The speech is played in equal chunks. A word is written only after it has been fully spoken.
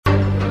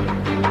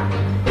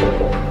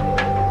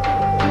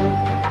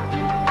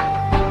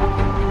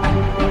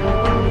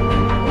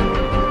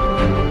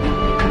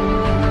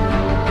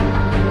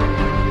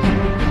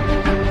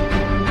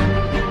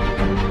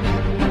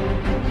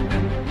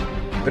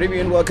Good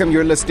evening and welcome.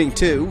 You're listening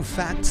to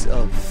Facts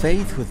of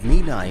Faith with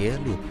me, Naye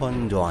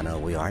Lupondwana.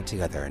 We are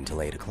together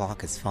until 8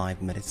 o'clock. It's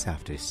 5 minutes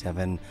after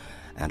 7.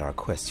 And our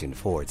question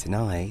for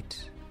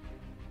tonight: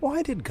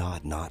 why did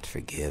God not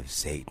forgive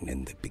Satan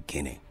in the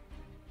beginning?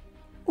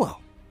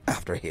 Well,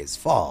 after his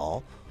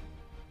fall,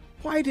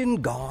 why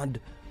didn't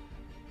God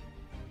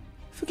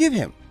forgive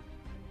him?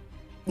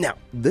 Now,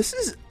 this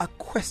is a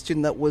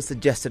question that was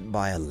suggested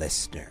by a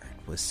listener.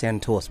 It was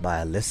sent to us by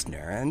a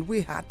listener, and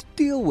we had to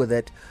deal with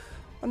it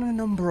on a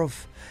number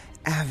of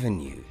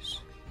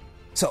avenues.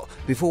 So,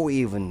 before we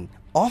even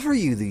offer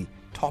you the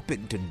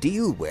topic to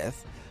deal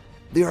with,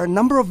 there are a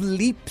number of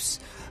leaps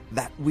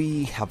that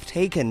we have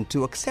taken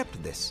to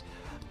accept this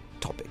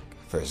topic.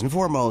 First and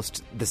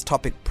foremost, this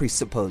topic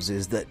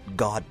presupposes that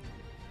God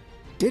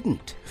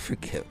didn't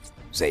forgive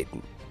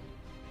Satan.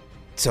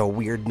 So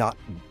we're not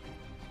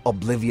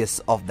oblivious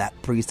of that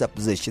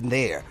presupposition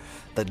there,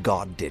 that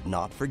God did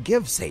not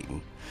forgive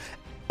Satan.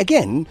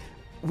 Again,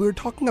 we're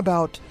talking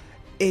about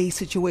a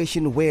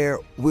situation where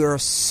we're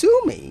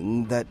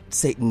assuming that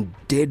Satan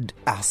did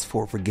ask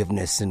for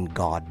forgiveness and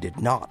God did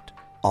not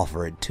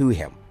offer it to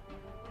him.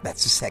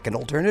 That's the second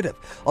alternative.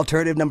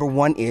 Alternative number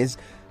one is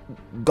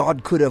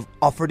God could have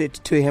offered it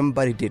to him,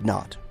 but he did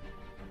not,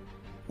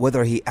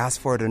 whether he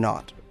asked for it or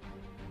not.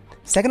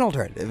 Second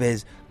alternative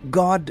is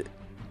God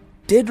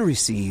did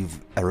receive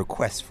a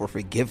request for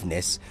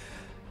forgiveness,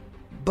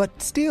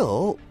 but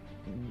still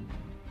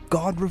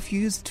God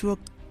refused to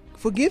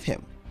forgive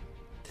him.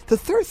 The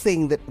third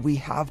thing that we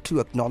have to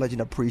acknowledge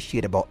and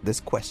appreciate about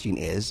this question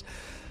is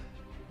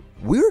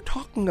we're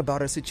talking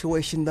about a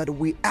situation that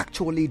we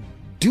actually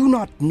do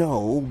not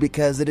know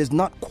because it is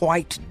not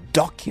quite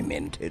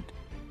documented.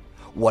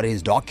 What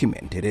is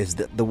documented is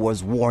that there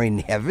was war in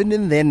heaven,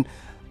 and then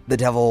the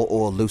devil,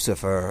 or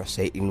Lucifer,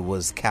 Satan,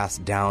 was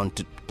cast down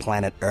to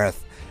planet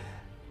Earth.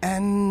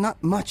 And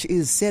not much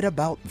is said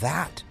about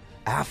that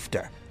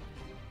after.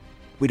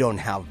 We don't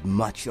have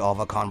much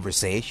of a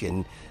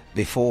conversation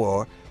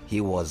before he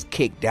was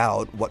kicked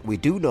out. What we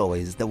do know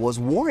is there was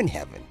war in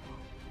heaven.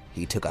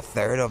 He took a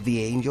third of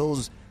the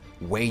angels,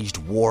 waged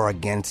war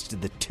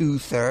against the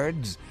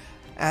 2/3,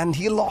 and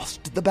he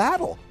lost the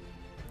battle,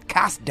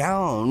 cast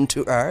down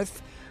to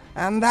earth,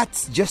 and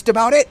that's just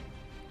about it.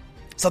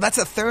 So that's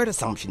a third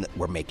assumption that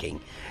we're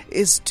making,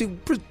 is to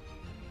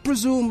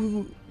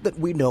presume that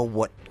we know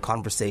what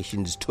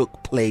conversations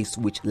took place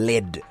which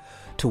led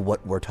to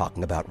what we're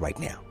talking about right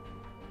now.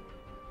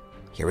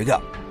 Here we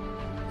go.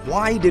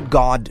 Why did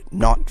God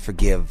not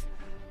forgive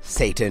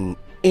Satan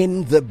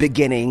in the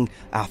beginning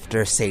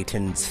after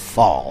Satan's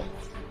fall?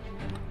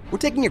 We're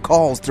taking your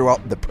calls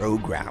throughout the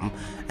program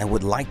and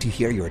would like to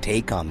hear your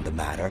take on the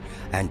matter.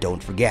 And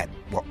don't forget,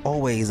 we're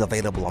always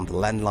available on the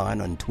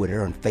landline, on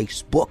Twitter, and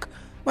Facebook.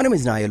 My name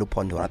is Naye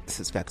Lupondwana. This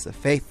is Facts of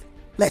Faith.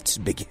 Let's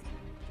begin.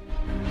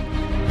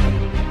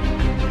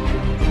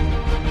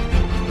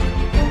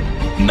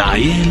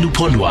 Naye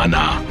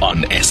Lupondwana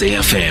on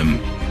SAFM.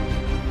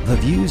 The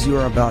views you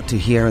are about to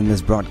hear in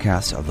this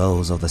broadcast are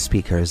those of the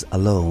speakers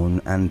alone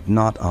and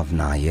not of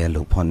Naye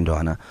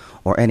Lupondwana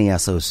or any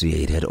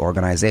associated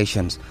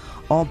organizations.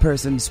 All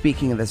persons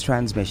speaking in this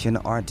transmission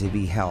are to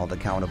be held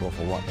accountable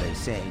for what they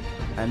say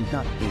and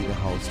not be the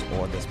host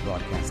or this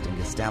broadcasting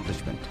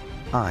establishment.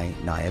 I,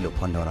 Naye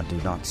Lupondwana,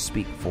 do not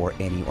speak for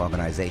any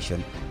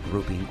organization,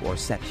 grouping, or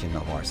section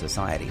of our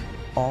society.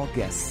 All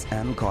guests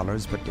and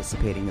callers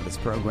participating in this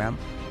program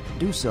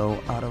do so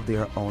out of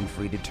their own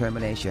free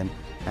determination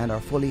and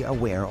are fully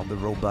aware of the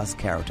robust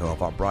character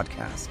of our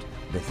broadcast.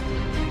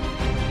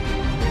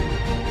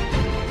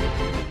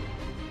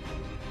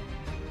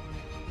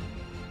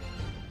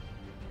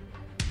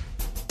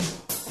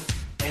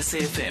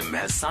 SAFM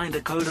has signed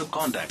a code of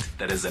conduct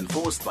that is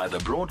enforced by the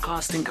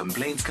Broadcasting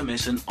Complaints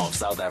Commission of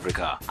South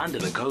Africa. Under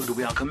the code,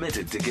 we are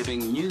committed to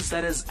giving news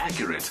that is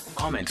accurate,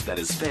 comment that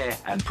is fair,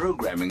 and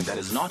programming that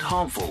is not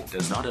harmful,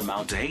 does not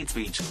amount to hate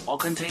speech, or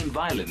contain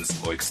violence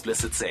or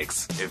explicit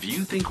sex. If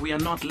you think we are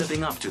not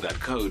living up to that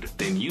code,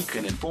 then you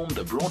can inform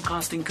the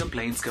Broadcasting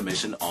Complaints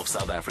Commission of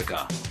South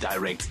Africa.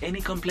 Direct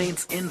any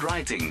complaints in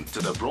writing to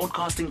the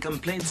Broadcasting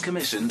Complaints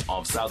Commission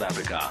of South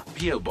Africa.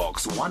 PO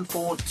Box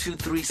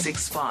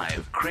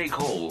 142365. Craig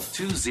Hall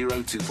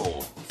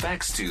 2024.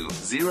 Fax to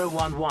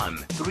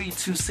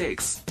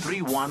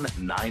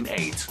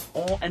 011-326-3198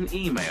 or an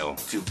email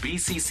to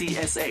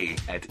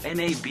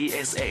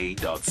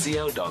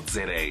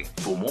bccsa@nabsa.co.za.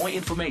 For more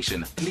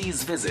information,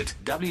 please visit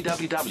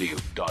www.bccsa.co.za.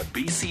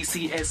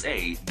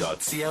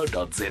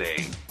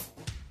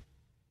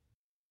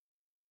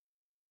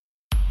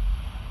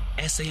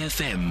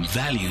 SAFM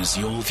values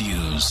your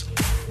views.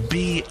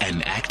 Be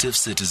an active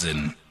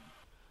citizen.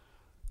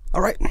 All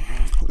right,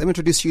 let me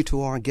introduce you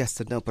to our guests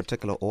in no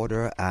particular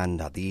order,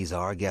 and these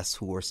are guests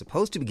who we're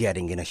supposed to be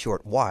getting in a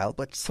short while,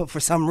 but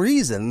for some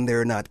reason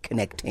they're not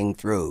connecting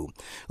through.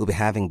 We'll be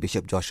having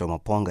Bishop Joshua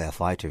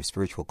Maponga-Fighter of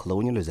Spiritual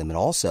Colonialism, and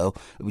also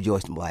we'll be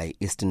joined by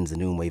Easton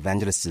Zinhumwe.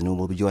 Evangelist Zinhumwe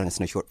will be joining us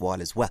in a short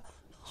while as well.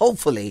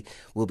 Hopefully,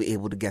 we'll be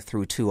able to get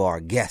through to our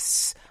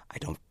guests. I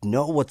don't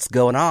know what's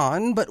going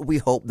on, but we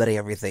hope that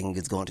everything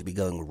is going to be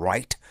going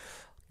right.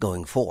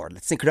 going forward.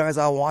 Let's synchronize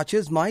our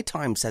watches. My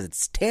time says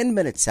it's 10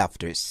 minutes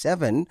after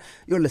 7.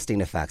 You're listening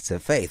to Facts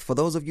of Faith. For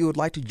those of you who would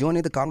like to join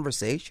in the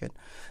conversation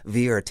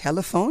via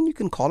telephone, you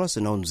can call us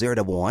on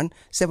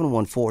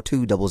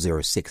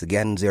 011-714-2006.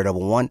 Again,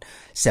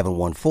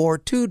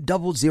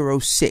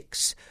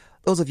 011-714-2006.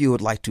 Those of you who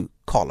would like to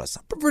call us,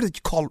 I prefer that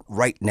you call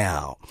right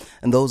now.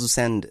 And those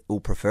who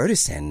prefer to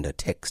send a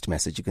text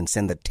message, you can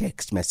send the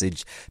text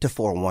message to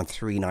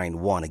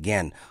 41391.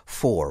 Again,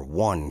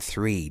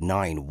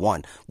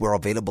 41391. We're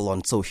available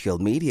on social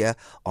media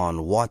on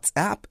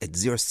WhatsApp at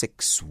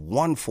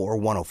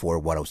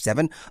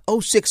 0614-104-107,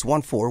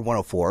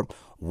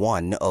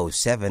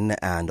 0614-104-107,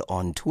 and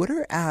on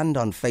Twitter and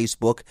on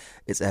Facebook,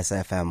 it's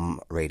SFM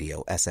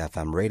Radio,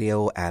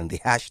 and the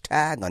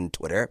hashtag on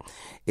Twitter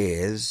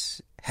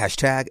is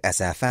hashtag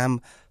SFM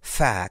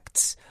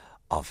Facts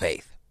of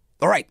Faith.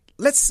 All right,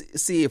 let's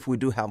see if we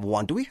do have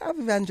one. Do we have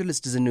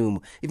Evangelist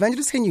Zinhumwe?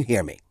 Evangelist, can you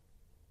hear me?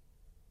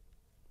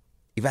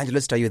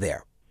 Evangelist, are you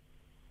there?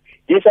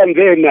 Yes, I'm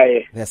there,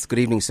 Naye. Yes, good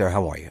evening, sir.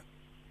 How are you?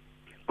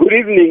 Good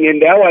evening,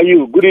 and how are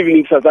you? Good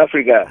evening, South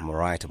Africa. I'm all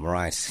right.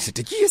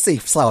 Did you say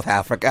South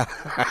Africa?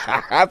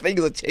 Things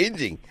are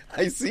changing.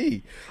 I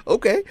see.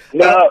 Okay.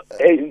 Now,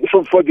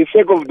 for the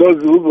sake of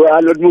those who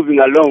are not moving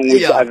along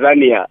with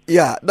Azania.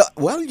 Yeah. No,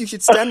 well, you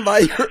should stand by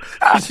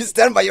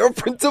your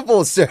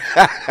principles, sir.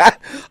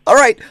 All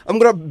right. I'm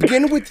going to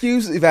begin with you,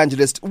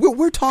 Evangelist.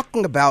 We're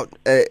talking about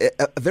a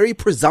very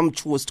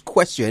presumptuous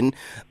question,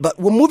 but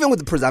we're moving with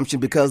the presumption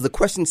because the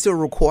question still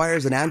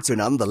requires an answer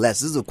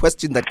nonetheless. This is a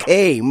question that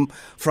came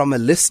from a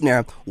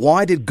listener.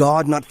 Why did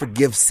God not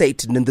forgive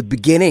Satan in the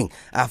beginning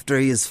after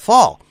his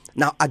fall?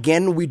 Now,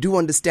 again, we do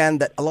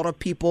understand that a lot of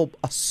people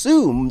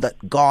assume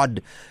that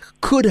God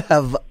could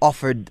have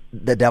offered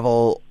the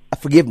devil a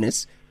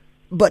forgiveness,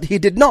 but he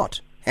did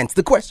not. Hence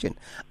the question.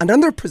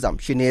 Another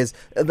presumption is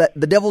that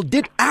the devil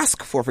did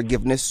ask for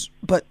forgiveness,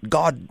 but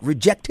God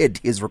rejected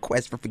his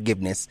request for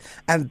forgiveness.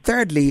 And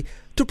thirdly,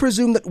 to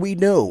presume that we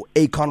know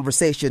a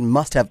conversation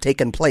must have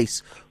taken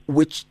place,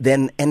 which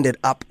then ended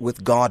up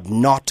with God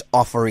not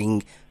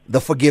offering the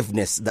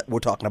forgiveness that we're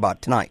talking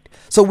about tonight.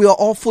 So we are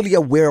all fully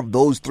aware of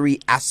those three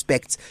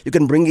aspects. You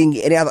can bring in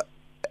any other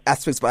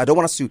aspects, but I don't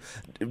want us to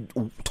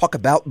talk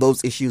about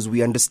those issues.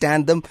 We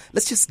understand them.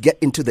 Let's just get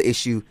into the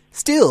issue.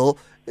 Still,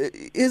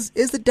 is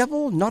the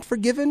devil not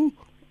forgiven?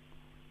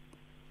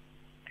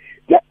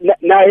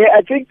 Now,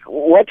 I think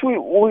what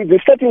the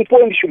starting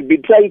point should be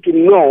trying to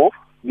know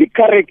the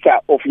character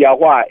of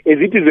Yahweh as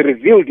it is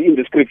revealed in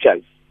the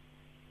scriptures.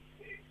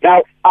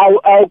 Now,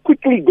 I'll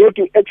quickly go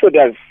to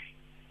Exodus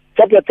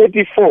chapter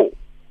 34.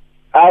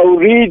 I'll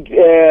read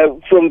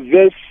from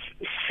verse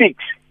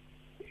 6.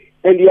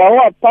 And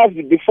Yahweh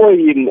passed before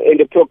him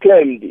and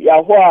proclaimed,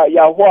 Yahweh,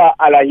 Yahweh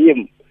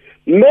Elohim,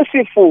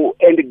 merciful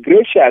and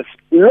gracious,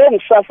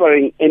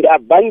 long-suffering and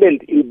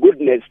abundant in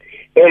goodness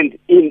and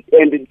in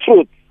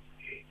truth,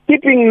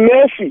 keeping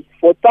mercy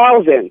for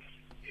thousands,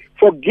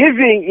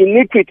 forgiving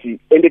iniquity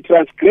and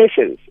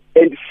transgressions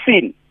and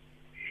sin,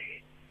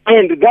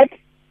 and that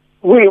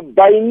will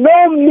by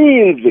no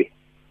means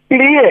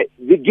clear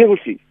the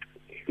guilty.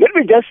 Let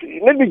me just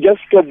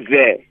stop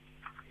there.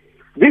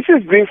 This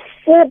is the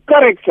full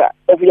character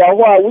of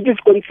Yahweh, which is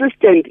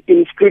consistent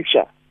in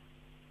Scripture.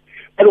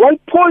 And one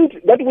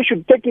point that we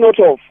should take note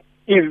of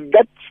is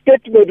that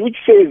statement which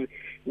says,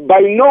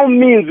 by no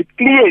means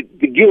clear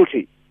the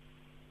guilty.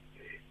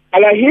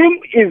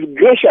 Elohim is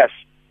gracious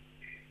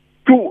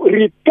to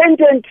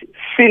repentant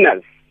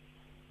sinners.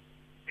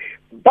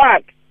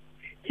 But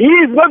he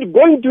is not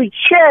going to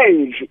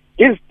change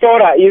his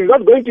Torah. He is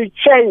not going to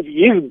change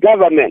his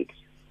government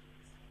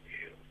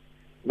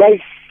by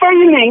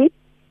failing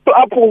to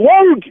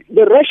uphold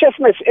the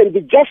righteousness and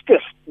the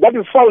justice that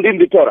is found in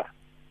the Torah.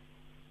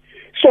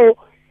 So,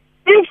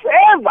 if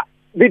ever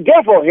the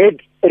devil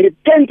had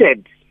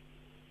repented,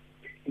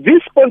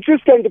 this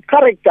consistent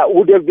character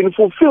would have been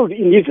fulfilled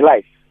in his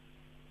life.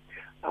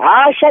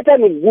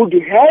 Satan would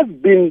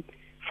have been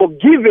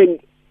forgiven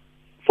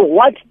for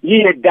what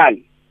he had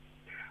done.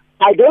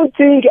 I don't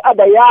think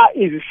Abaya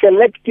is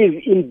selective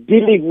in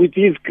dealing with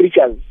his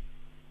creatures.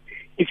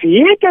 If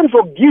he can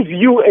forgive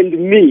you and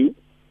me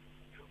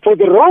for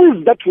the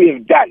wrongs that we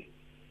have done,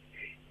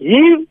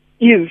 he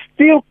is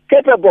still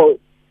capable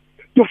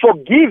to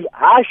forgive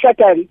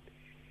Satan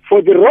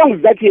for the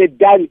wrongs that he had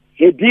done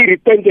had he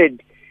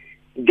repented.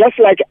 Just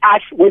like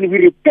us, when we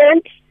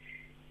repent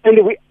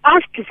and we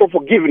ask for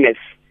forgiveness,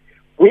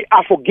 we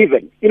are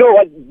forgiven. You know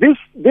what? This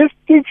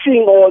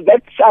teaching or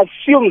that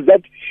assumes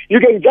that you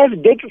can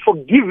just get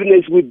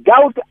forgiveness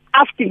without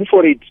asking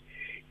for it.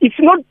 It's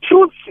not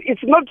truth.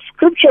 It's not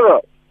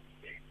scriptural.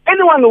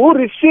 Anyone who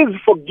receives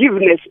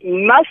forgiveness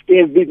must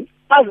have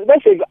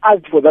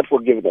asked for that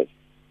forgiveness.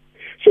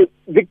 So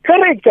the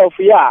character of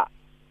Yah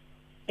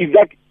is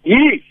that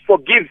he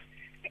forgives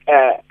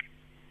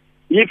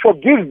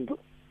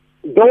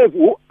those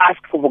who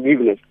ask for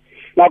forgiveness.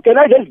 Now, can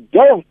I just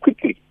delve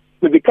quickly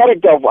to the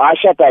character of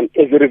Satan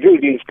as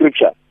revealed in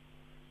Scripture?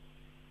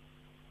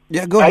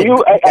 Yeah, go ahead.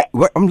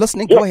 I'm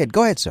listening. Yeah.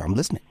 Go ahead, sir. I'm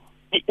listening.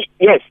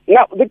 Yes.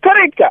 Now, the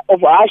character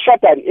of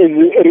Ashatan is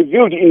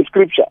revealed in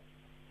Scripture.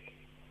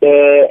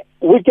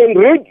 We can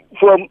read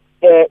from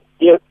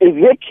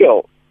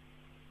Ezekiel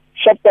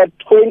chapter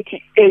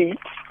 28.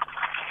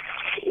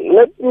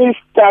 Let me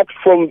start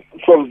from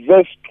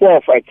verse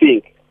 12, I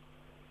think.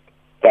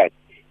 That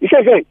it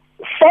says,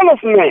 Son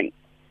of man,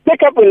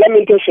 take up a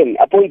lamentation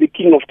upon the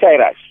king of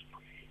Tyrus,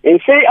 and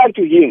say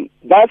unto him,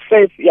 Thus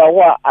saith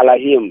Yahweh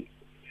Elohim,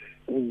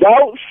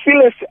 Thou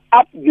fillest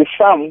up the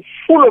sum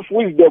full of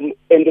wisdom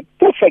and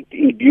perfect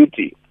in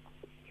beauty.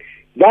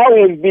 Thou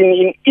hast been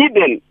in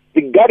Eden,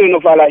 the garden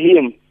of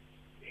Elohim.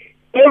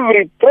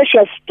 Every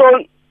precious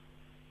stone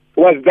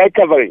was thy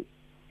covering.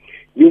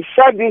 You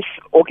saw this,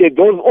 okay,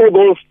 all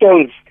those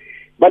stones.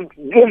 But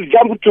let's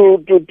jump to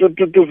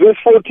verse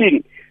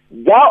 14.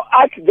 Thou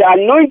art the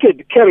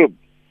anointed cherub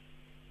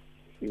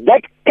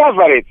that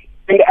covereth,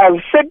 and I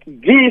have set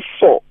thee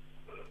so.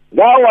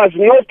 Thou was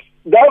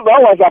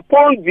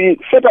upon the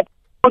set up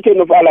mountain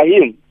of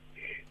Elohim.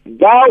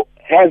 Thou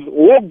hast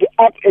walked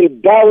up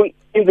and down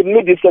in the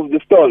midst of the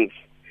stones.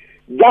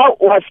 Thou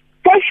was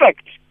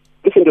perfect.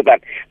 Listen to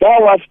that.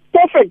 Thou was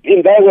perfect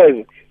in thy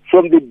ways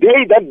from the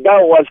day that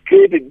thou was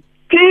created,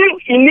 till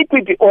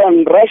iniquity or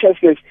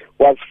unrighteousness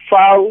was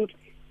found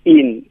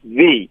in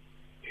thee.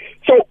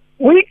 So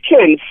we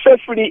can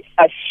safely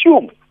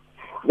assume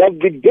that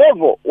the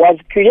devil was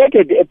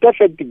created a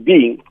perfect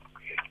being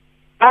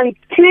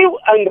until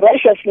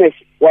unrighteousness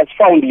was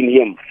found in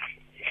him.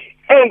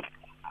 And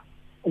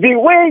the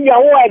way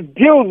Yahweh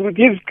deals with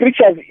his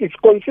creatures is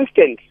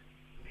consistent.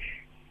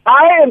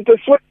 I am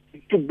persuaded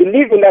to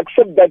believe and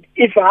accept that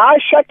if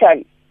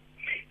Ashatan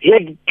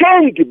had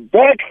turned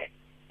back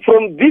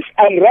from this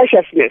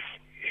unrighteousness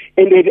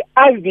and had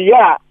asked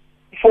Yah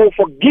for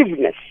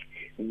forgiveness,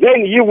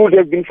 then he would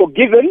have been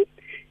forgiven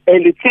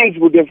and the things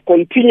would have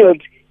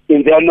continued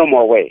in their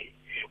normal way.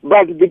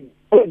 But the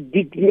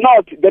did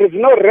not. There is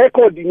no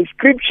record in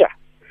Scripture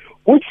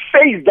which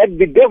says that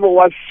the devil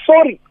was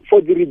sorry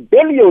for the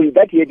rebellion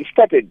that he had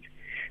started.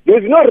 There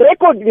is no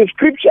record in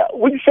Scripture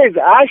which says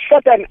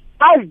Satan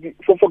asked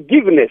for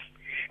forgiveness.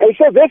 And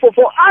so therefore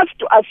for us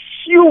to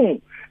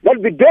assume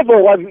that the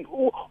devil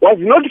was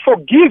not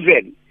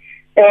forgiven,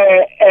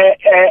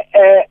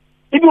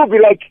 it will be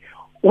like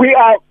we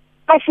are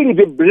passing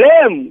the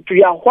blame to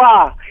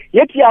Yahweh.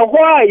 Yet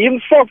Yahweh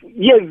himself,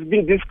 he has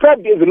been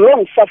described as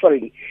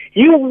long-suffering.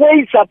 He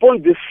waits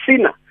upon the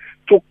sinner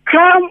to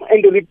come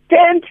and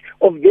repent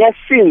of their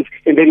sins,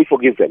 and then he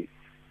forgives them.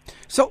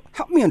 So,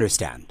 help me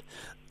understand.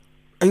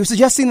 Are you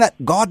suggesting that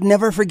God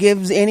never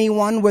forgives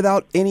anyone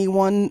without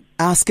anyone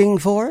asking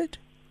for it?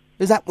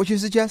 Is that what you're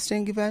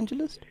suggesting,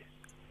 Evangelist?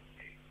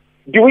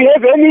 Do we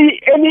have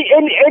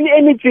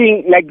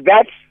anything like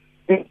that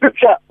in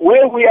Scripture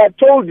where we are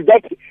told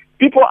that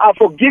people are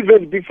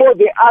forgiven before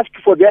they ask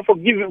for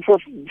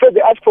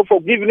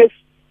forgiveness?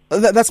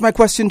 That's my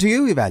question to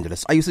you,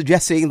 Evangelist. Are you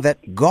suggesting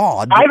that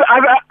God... I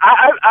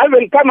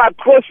haven't come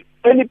across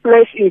any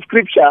place in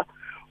Scripture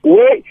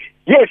where,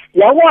 yes,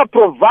 Yahweh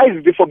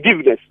provides the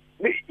forgiveness.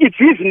 It's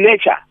his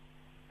nature.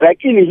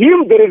 Like in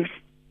him there is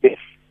this.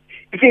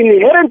 It's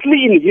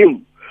inherently in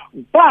him.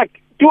 But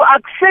to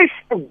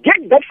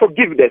get that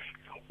forgiveness,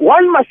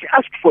 one must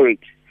ask for it.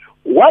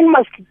 One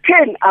must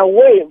turn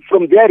away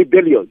from their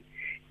rebellion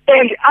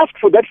and ask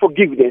for that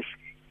forgiveness,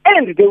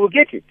 and they will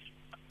get it.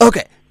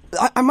 Okay.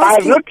 I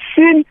have not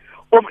seen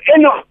of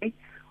anyone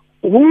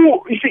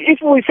who, if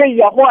we say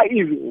Yahweh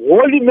is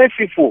wholly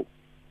merciful,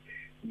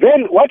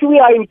 then what we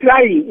are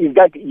implying is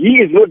that he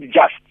is not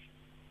just.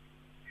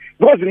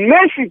 Because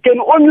mercy can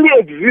only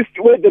exist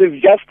where there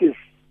is justice.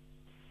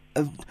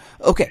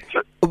 Okay.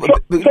 So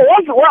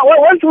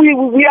once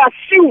we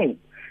assume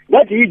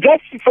that he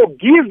just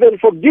forgives and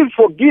forgives,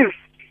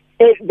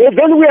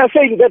 then we are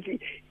saying that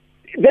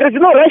there is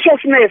no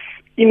righteousness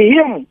in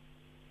him,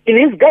 in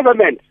his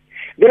government.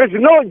 There is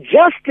no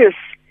justice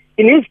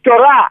in his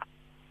Torah.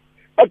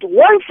 But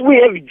once we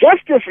have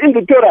justice in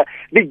the Torah,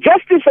 the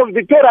justice of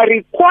the Torah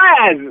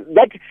requires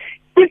that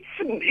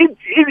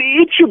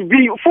it should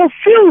be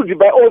fulfilled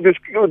by all the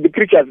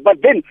creatures.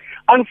 But then,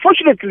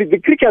 unfortunately, the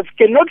creatures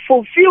cannot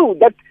fulfill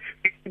that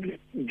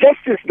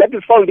justice that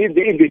is found in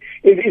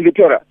the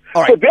Torah.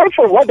 Right. So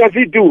therefore, what does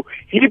he do?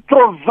 He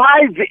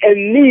provides a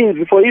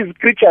means for his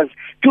creatures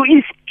to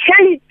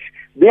escape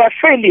their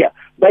failure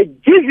by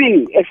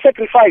giving a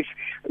sacrifice.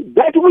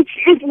 That which,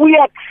 if we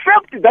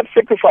accept that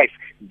sacrifice,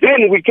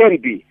 then we can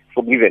be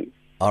forgiven.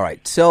 All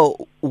right.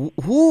 So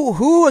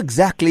who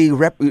exactly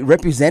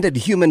represented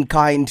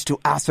humankind to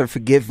ask for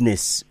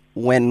forgiveness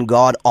when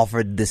God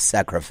offered this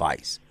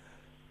sacrifice?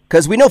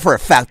 Because we know for a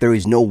fact there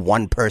is no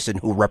one person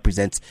who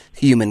represents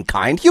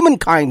humankind.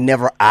 Humankind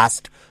never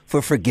asked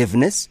for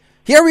forgiveness.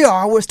 Here we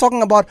are. We're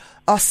talking about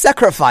a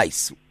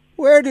sacrifice.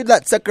 Where did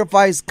that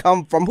sacrifice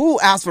come from? Who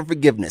asked for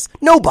forgiveness?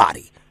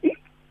 Nobody.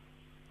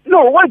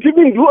 No, what do you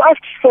mean? Who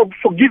asked for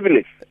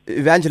forgiveness?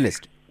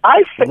 Evangelist.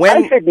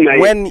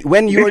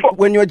 When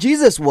your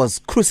Jesus was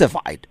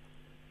crucified,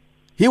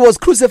 he was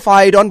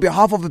crucified on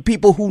behalf of the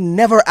people who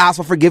never asked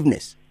for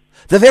forgiveness.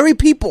 The very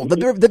people,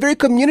 the very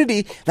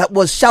community that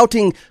was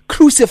shouting,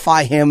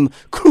 crucify him,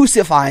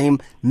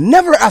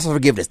 never asked for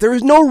forgiveness. There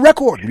is no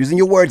record, using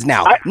your words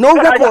now,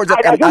 records of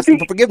asking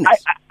for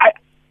forgiveness.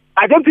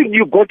 I don't think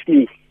you got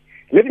me.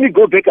 Let me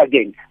go back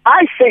again.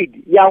 I said,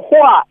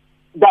 Yahweh,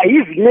 by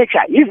his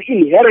nature, his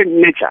inherent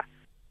nature,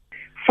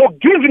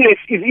 forgiveness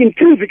is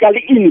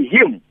intrinsically in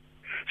him.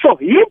 So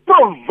he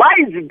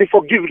provides the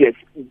forgiveness,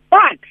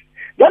 but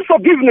that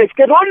forgiveness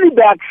can only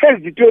be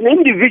accessed to an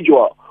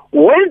individual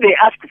when they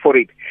ask for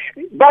it.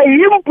 By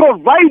him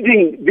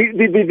providing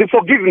the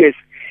forgiveness,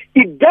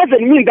 it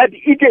doesn't mean that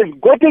it has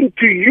gotten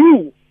to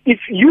you if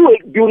you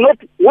do not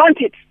want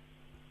it.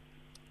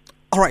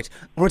 All right,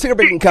 we'll take a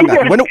break and come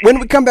back. When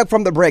we come back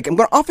from the break, I'm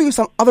going to offer you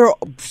some other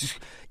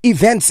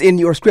events in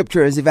your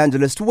scriptures,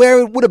 Evangelist, where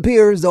it would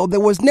appear as though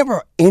there was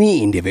never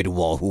any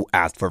individual who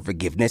asked for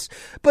forgiveness,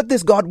 but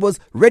this God was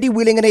ready,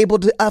 willing, and able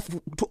to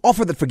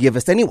offer the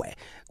forgiveness anyway.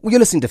 You're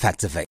listening to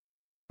Facts of Faith.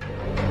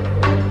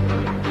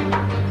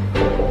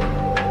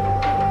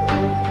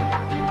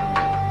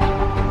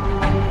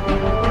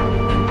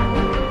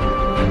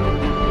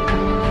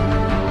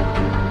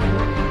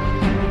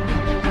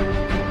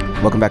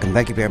 Welcome back, and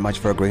thank you very much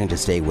for agreeing to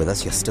stay with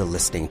us. You're still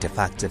listening to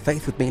Facts of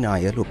Faith with me,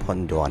 Naya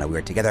Lupondoana.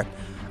 We're together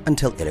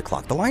until 8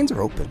 o'clock. The lines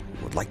are open.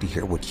 Would like to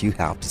hear what you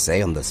have to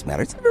say on this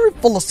matter. It's a very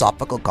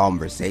philosophical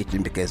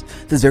conversation because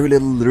there's very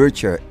little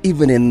literature,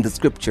 even in the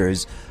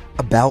scriptures,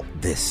 about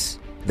this,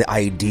 the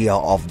idea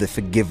of the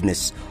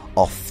forgiveness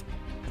of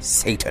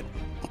Satan.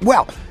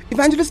 Well,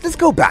 Evangelist, let's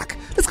go back.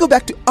 Let's go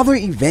back to other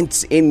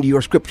events in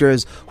your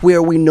scriptures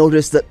where we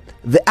notice that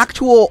the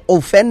actual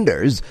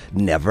offenders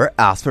never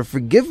asked for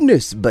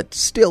forgiveness, but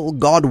still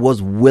God was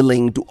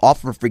willing to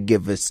offer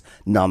forgiveness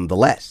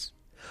nonetheless.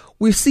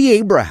 We see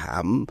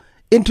Abraham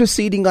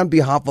interceding on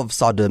behalf of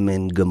Sodom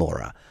and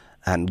Gomorrah,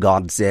 and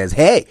God says,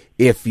 hey,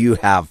 if you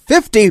have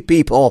 50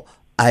 people,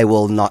 I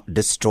will not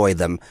destroy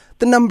them.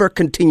 The number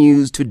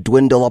continues to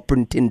dwindle up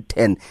until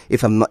 10,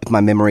 if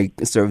my memory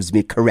serves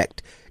me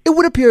correct. It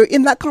would appear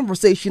in that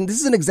conversation, this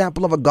is an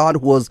example of a God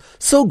who was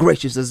so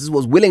gracious as he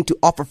was willing to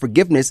offer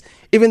forgiveness,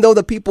 even though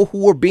the people who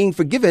were being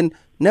forgiven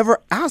never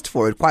asked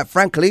for it. Quite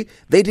frankly,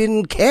 they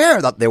didn't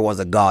care that there was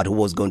a God who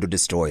was going to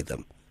destroy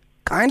them.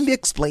 Kindly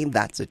explain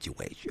that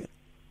situation.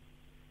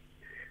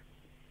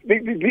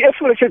 The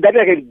explanation that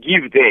I can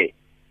give there,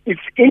 it's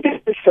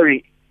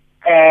intercessory.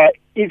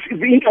 It's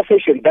the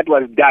intercession that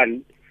was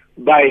done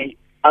by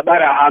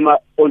Abraham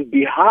on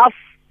behalf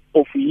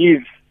of his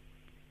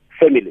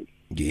family.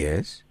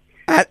 Yes.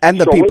 And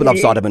the people of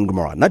Sodom and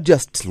Gomorrah, not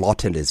just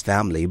Lot and his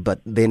family,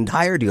 but the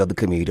entirety of the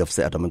community of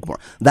Sodom and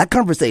Gomorrah. That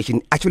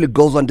conversation actually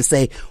goes on to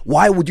say,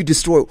 why would you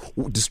destroy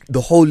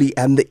the holy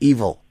and the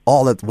evil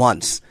all at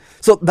once?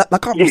 So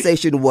that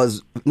conversation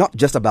was not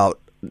just about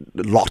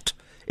Lot.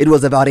 It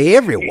was about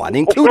everyone,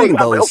 including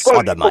those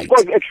Sodomites. Of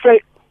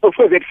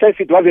course, at first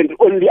it wasn't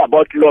only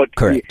about Lot.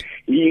 Correct.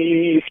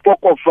 He spoke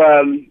of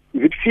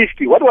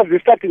 50. What was the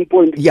starting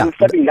point? Yeah, the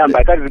starting number?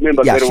 I can't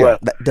remember very well.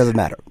 That doesn't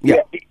matter.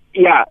 Yeah.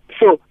 Yeah.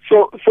 So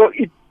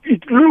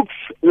it looks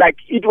like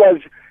it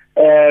was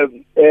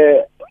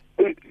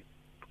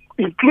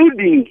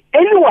including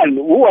anyone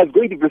who was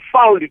going to be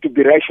found to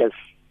be righteous,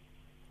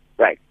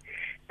 right?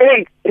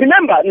 And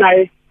remember,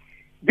 now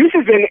this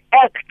is an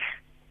act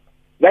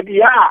that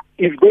Yah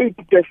is going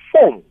to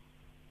perform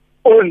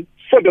on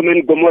Sodom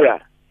and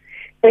Gomorrah,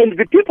 and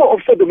the people of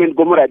Sodom and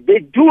Gomorrah, they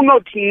do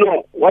not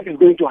know what is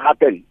going to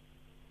happen,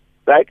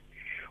 right?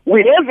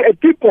 We have a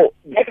people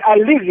that are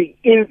living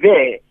in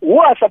there who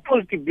are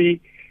supposed to be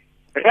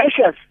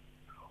righteous.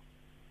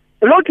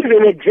 Lot is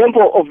an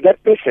example of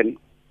that person,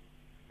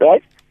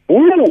 right,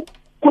 who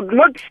could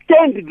not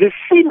stand the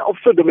sin of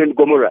Sodom and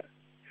Gomorrah.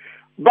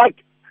 But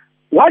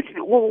why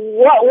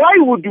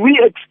would we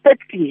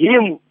expect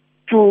him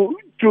to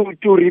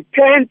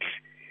repent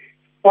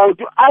or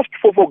to ask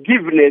for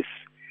forgiveness?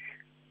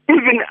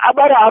 Even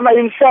Abraham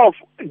himself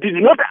did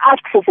not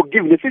ask for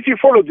forgiveness. If you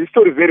follow the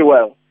story very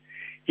well,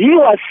 he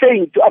was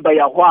saying to Abba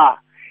Yahweh,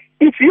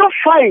 if you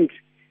find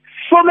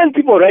so many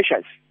people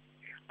righteous,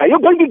 are you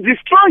going to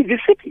destroy the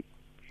city?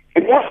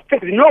 And he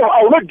said, no,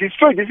 I will not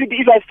destroy the city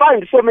if I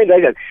find so many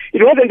righteous.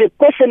 It wasn't a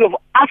question of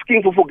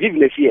asking for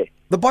forgiveness here.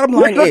 The bottom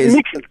line is,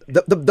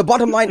 the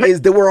bottom line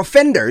is there were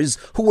offenders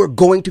who were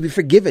going to be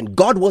forgiven.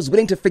 God was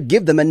willing to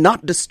forgive them and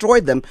not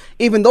destroy them,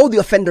 even though the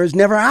offenders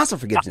never asked for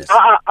forgiveness.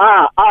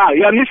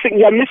 You're missing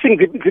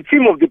the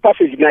theme of the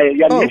passage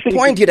now.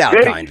 Point it out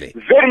kindly.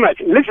 Very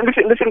much. Listen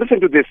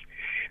to this.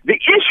 The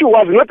issue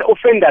was not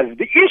offenders.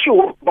 The issue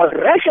was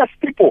righteous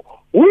people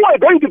who are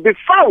going to be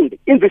found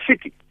in the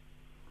city.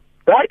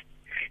 Right?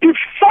 If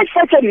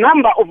such a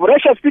number of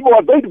righteous people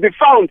were going to be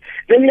found,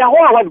 then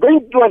Yahweh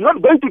was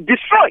not going to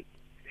destroy.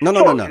 No.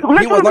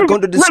 He was not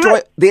going to destroy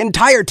the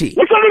entirety.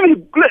 Let's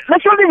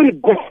not even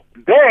go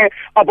there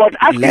about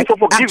asking for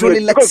forgiveness. Actually,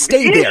 let's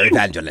stay there,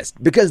 Evangelist,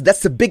 because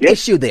that's the big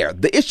issue there.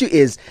 The issue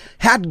is,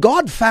 had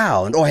God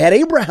found, or had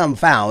Abraham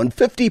found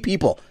 50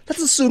 people,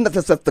 let's assume that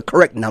that's the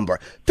correct number,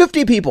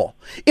 50 people.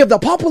 If the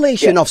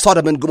population of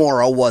Sodom and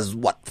Gomorrah was,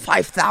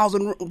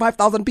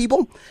 5,000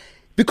 people?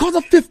 Because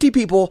of 50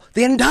 people,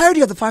 the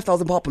entirety of the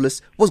 5,000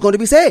 populace was going to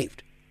be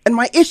saved. And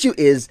my issue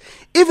is,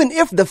 even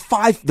if the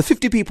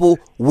 50 people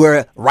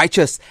were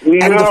righteous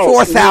and the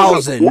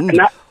 4,000,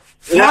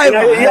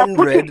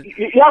 500...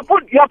 You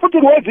are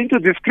putting words into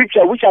the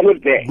scripture which are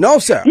not there. No,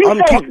 sir. I'm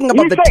talking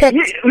about the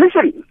text.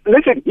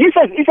 Listen. He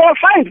says, if I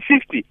find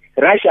 50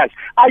 righteous,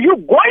 are you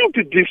going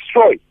to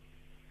destroy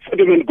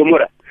Sodom and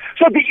Gomorrah?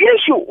 So the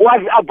issue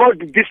was about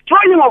the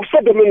destroying of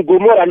Sodom and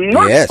Gomorrah,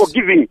 not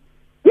forgiving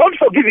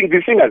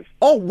the sinners.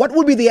 Oh, what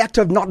would be the act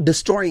of not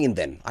destroying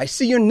then? I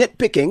see you're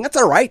nitpicking. That's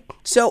all right.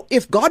 So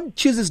if God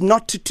chooses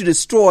not to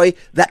destroy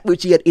that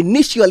which he had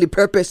initially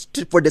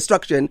purposed for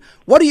destruction,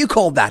 what do you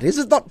call that? Is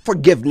it not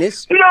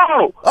forgiveness?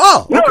 No.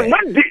 Oh, okay.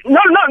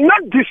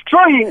 Not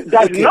destroying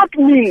does not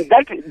mean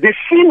that the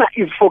sinner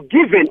is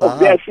forgiven of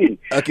their sin.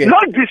 Okay.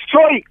 Not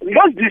destroying,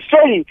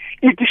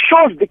 it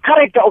shows the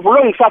character of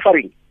long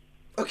suffering.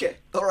 Okay,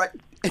 all right.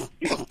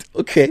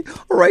 Okay,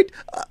 all right.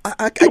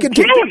 I can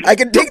take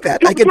that.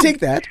 I can take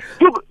that.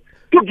 To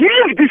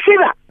give the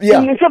sinner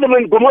in Sodom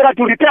and Gomorrah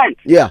to repent.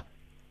 Yeah.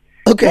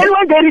 Okay. Then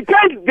when they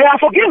repent, they are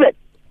forgiven.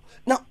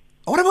 Now,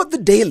 what about the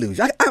deluge?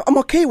 I'm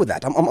okay with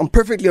that. I'm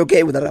perfectly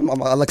okay with that.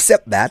 I'll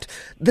accept that.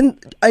 Then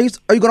are you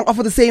going to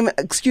offer the same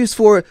excuse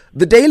for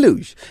the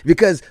deluge?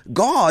 Because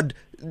God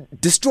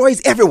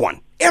destroys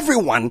everyone,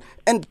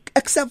 and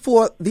except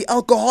for the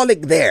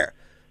alcoholic there.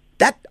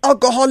 That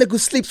alcoholic who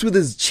sleeps with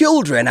his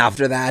children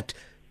after that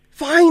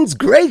finds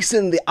grace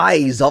in the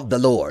eyes of the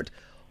Lord.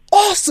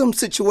 Awesome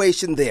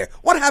situation there.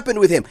 What happened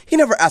with him? He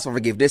never asked for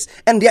forgiveness,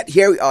 and yet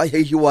here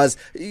he was.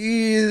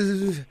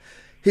 He's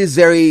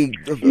very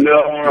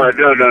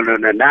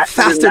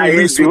fast and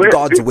loose with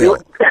God's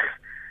will.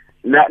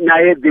 Now,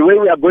 the way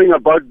we are going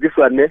about this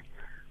one,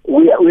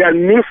 we are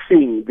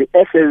missing the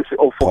essence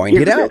of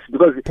forgiveness.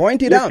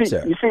 Point it out,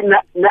 sir. You see,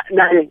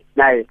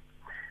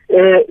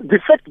 the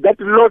fact that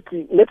Lot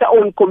later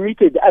on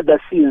committed other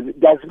sins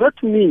does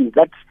not mean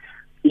that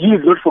he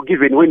is not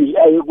forgiven when he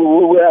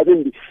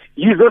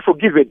is not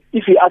forgiven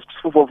if he asks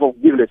for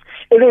forgiveness.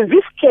 And in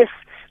this case,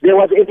 there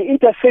was an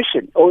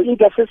intercession or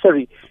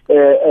intercessory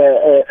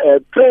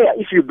prayer,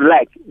 if you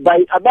like,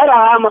 by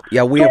Abraham.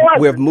 Yeah, we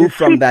have moved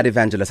from that,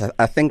 Evangelist.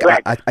 I think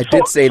right. I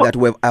did say that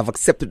I've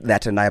accepted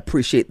that, and I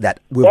appreciate that.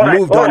 We've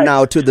moved on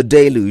now to the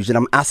deluge, and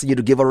I'm asking you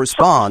to give a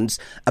response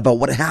about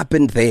what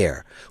happened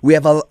there. We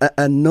have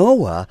a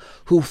Noah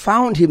who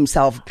found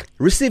himself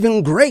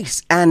receiving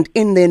grace, and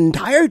in the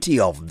entirety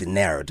of the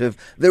narrative,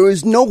 there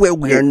is nowhere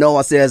where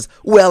Noah says,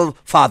 "Well,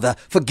 Father,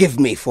 forgive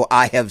me, for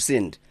I have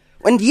sinned."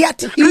 And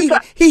yet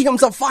he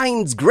himself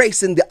finds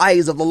grace in the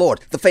eyes of the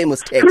Lord. The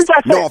famous text,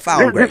 Noah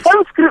found grace. The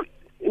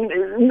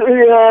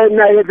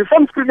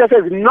same scripture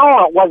says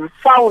Noah was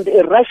found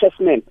a righteous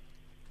man.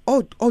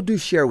 Oh, do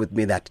share with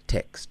me that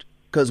text.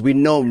 Because we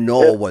know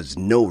Noah was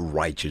no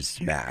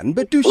righteous man.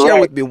 But do share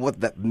with me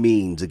what that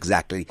means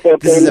exactly. Okay,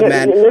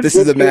 this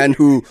is a man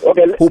who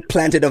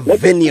planted a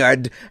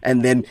vineyard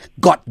and then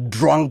got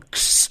drunk,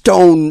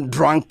 stone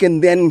drunk,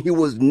 and then he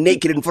was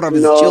naked in front of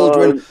his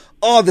children.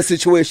 Oh, the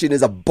situation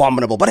is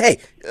abominable. But hey,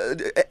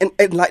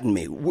 enlighten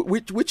me.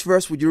 Which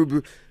verse would you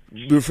be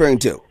referring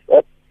to?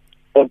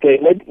 Okay,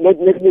 let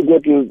me go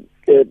to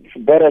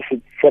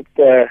Bereshit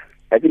chapter,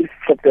 I think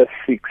chapter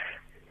 6.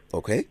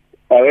 Okay.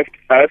 I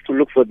have to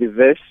look for the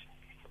verse.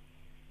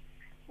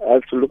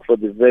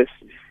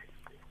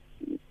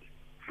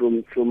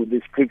 From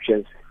the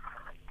scriptures.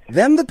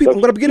 Then the people,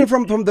 I'm going to begin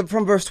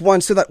from verse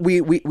 1 so that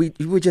we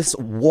just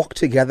walk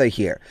together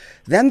here.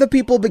 Then the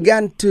people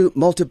began to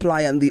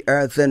multiply on the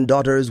earth, and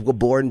daughters were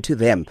born to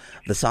them.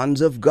 The sons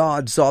of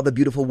God saw the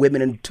beautiful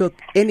women and took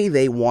any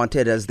they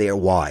wanted as their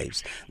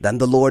wives. Then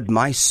the Lord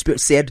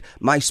said,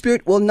 My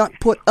spirit will not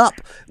put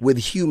up with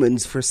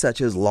humans for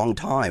such a long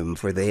time,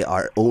 for they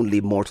are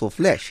only mortal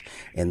flesh.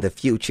 In the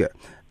future,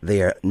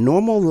 their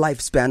normal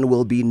lifespan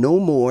will be no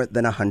more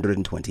than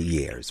 120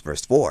 years.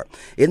 Verse 4.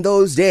 In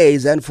those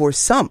days, and for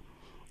some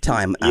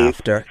time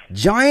after,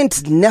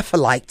 giant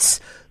Nephilites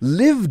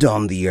lived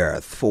on the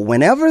earth. For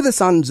whenever the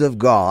sons of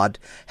God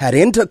had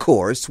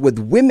intercourse with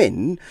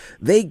women,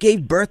 they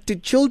gave birth to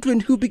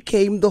children who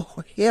became the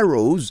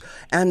heroes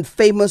and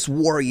famous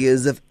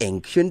warriors of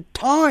ancient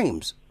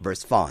times.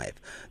 Verse 5.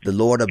 The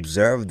Lord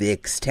observed the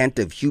extent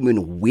of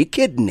human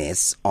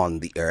wickedness on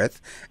the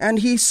earth, and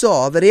he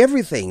saw that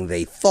everything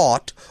they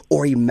thought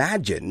or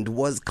imagined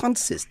was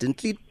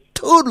consistently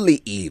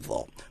totally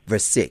evil.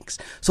 Verse 6.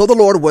 So the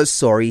Lord was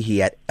sorry he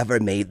had ever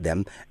made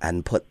them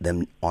and put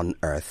them on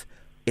earth.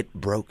 It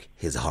broke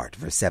his heart.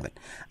 Verse 7.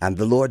 And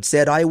the Lord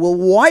said, I will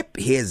wipe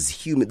this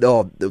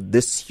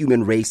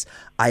human race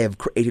I have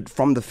created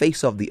from the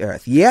face of the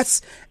earth.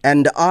 Yes,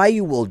 and I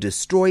will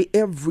destroy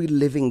every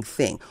living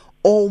thing,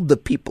 all the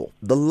people,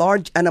 the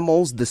large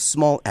animals, the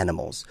small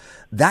animals,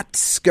 that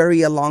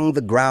scurry along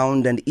the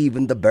ground, and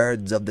even the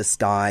birds of the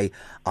sky.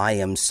 I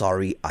am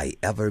sorry I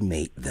ever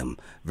made them.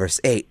 Verse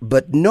 8.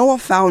 But Noah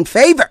found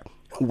favor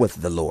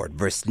with the Lord.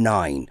 Verse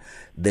 9.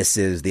 This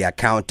is the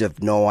account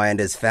of Noah and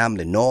his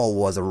family. Noah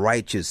was a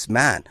righteous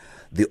man,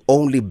 the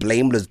only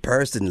blameless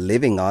person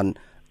living on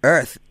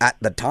earth at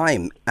the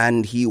time,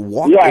 and he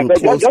walked in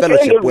close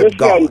fellowship with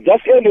God.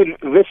 Just end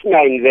verse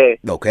 9 there.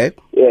 Okay.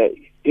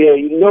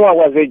 Noah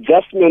was a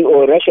just man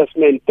or righteous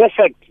man,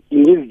 perfect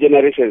in his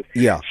generation.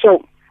 Yeah.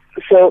 So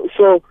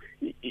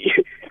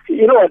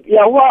you know what,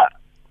 Yahweh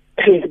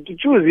to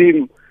choose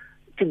him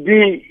to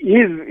be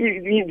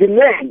the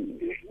man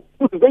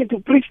who's going to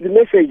preach the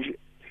message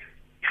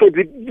for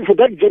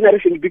that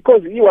generation,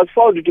 because he was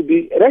found to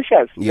be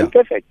righteous and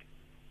perfect.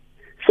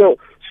 So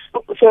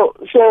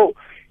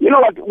you know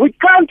what, we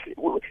can't.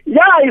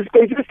 Yah is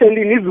consistent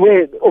in his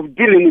way of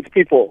dealing with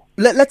people.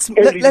 Let's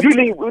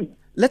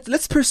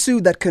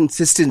pursue that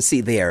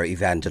consistency there,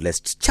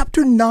 Evangelist.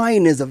 Chapter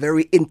 9 is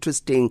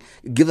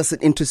give us an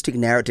interesting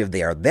narrative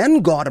there.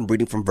 Then God, I'm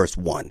reading from verse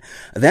 1.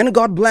 Then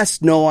God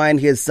blessed Noah and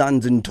his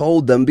sons and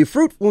told them, be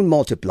fruitful and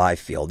multiply,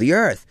 fill the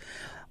earth.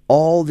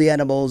 All the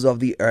animals of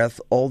the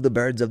earth, all the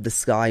birds of the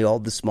sky, all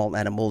the small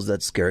animals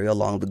that scurry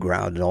along the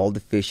ground, and all the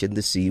fish in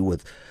the sea will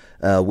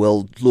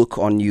look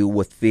on you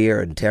with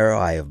fear and terror.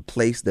 I have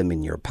placed them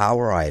in your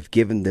power. I have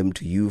given them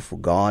to you for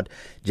God,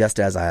 just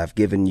as I have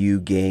given you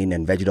grain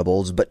and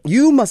vegetables. But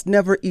you must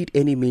never eat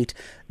any meat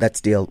that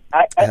still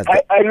has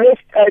I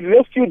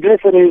lost you there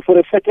for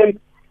a second.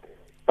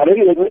 But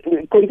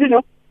anyway,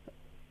 continue.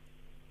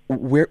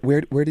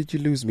 Where did you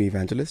lose me,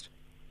 Evangelist?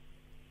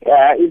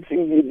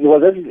 It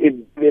was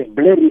a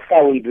blurry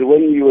sound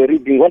when you were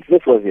reading. What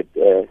verse was it?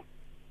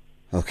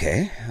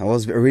 Okay, I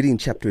was reading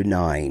chapter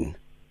 9.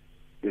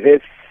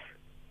 This.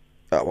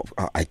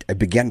 I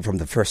began from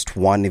the first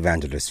one,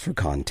 Evangelist, for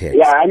context.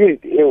 Yeah, I mean,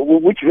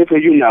 which verse are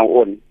you now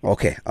on?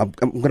 Okay, I'm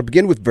going to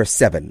begin with verse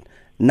 7.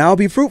 Now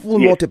be fruitful,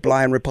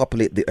 multiply, and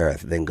repopulate the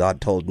earth. Then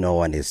God told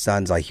Noah and his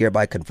sons, I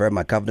hereby confirm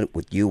my covenant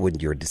with you and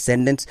your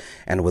descendants,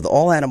 and with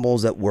all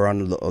animals that were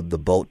on the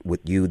boat with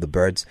you, the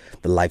birds,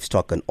 the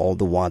livestock, and all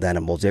the wild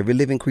animals, every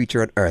living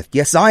creature on earth.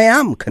 Yes, I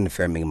am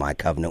confirming my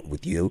covenant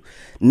with you.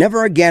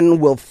 Never again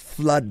will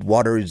flood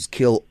waters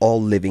kill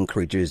all living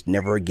creatures.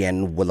 Never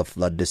again will a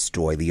flood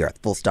destroy the earth.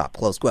 Full stop,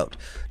 close quote.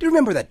 Do you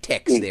remember that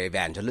text there,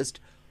 Evangelist?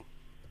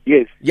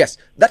 Yes.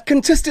 That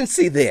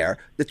consistency there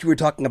that you were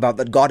talking about,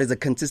 that God is a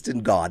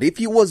consistent God. If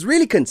he was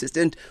really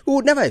consistent, we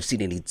would never have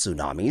seen any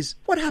tsunamis.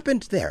 What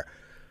happened there?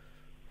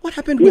 What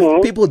happened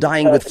with people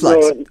dying with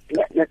floods?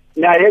 The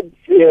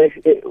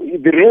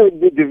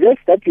verse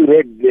that you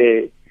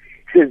read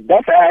says,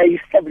 thus I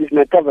establish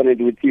my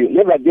covenant with you.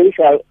 Never again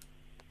shall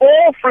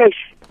all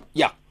flesh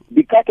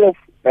be cut off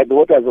by the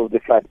waters of the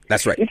flood.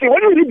 That's right. You see,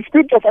 when we read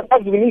scripture,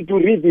 sometimes we need to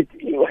read it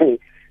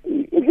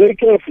very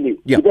carefully.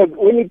 Because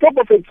when you talk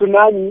of a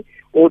tsunami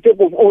or talk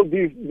of all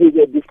these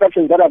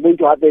discussions that are going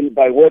to happen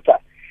by water,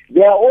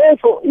 they are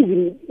also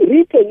even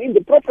written in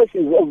the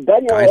prophecies of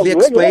Daniel. Kindly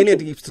explain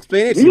it,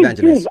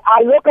 Evangelist.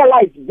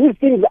 These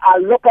things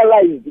are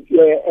localized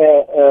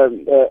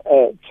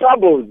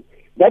troubles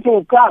that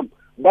will come.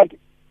 But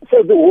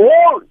so the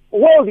whole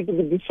world to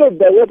be destroyed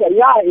by water,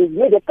 is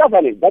made a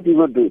covenant that will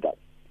not do that.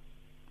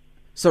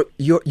 So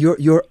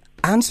your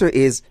answer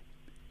is,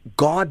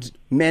 God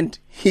meant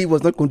he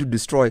was not going to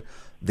destroy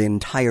the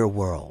entire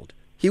world.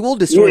 He will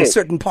destroy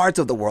certain parts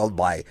of the world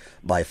by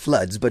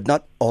floods, but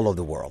not all of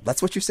the world.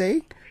 That's what you're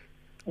saying?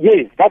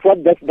 Yes, that's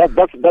what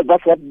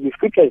the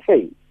scripture is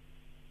saying.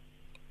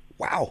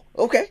 Wow.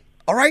 Okay.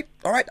 All right.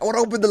 I want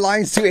to open the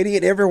lines to any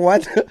and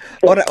everyone. I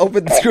want to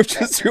open the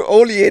scriptures to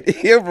only and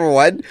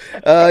everyone.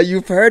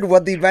 You've heard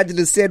what the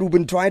evangelist said. We've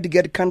been trying to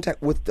get in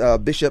contact with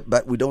Bishop,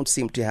 but we don't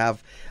seem to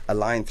have a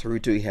line through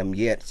to him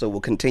yet. So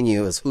we'll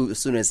continue as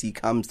soon as he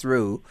comes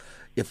through.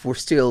 If we're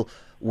still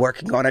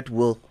working on it,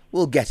 we'll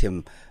get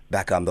him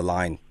back on the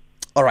line.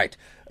 All right.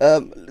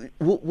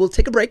 We'll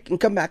take a break and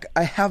come back.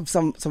 I have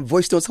some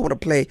voice notes I want to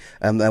play.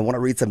 I want to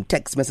read some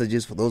text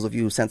messages for those of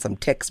you who sent some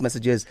text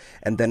messages,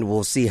 and then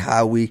we'll see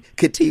how we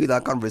continue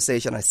that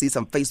conversation. I see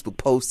some Facebook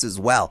posts as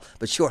well,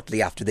 but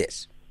shortly after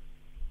this.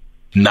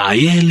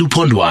 Naye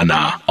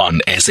Lupondwana on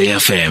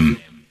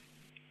SAFM.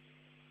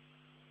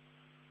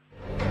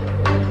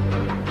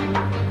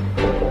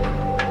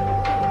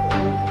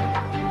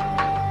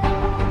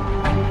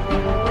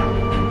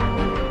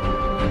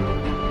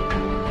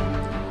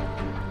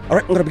 All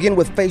right, I'm going to begin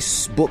with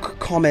Facebook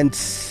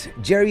comments.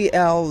 Jerry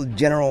L.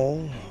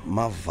 General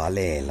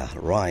Mavalela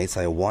writes,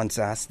 I once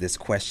asked this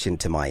question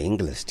to my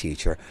English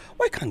teacher.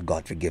 Why can't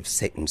God forgive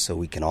Satan so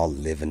we can all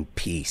live in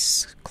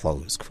peace?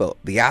 Close quote.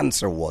 The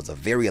answer was a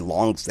very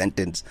long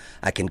sentence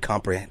I can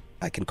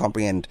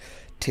comprehend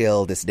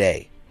till this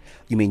day.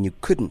 You mean you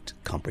couldn't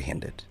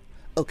comprehend it?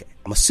 Okay,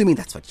 I'm assuming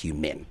that's what you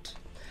meant.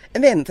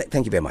 And then,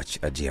 thank you very much,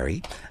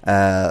 Jerry.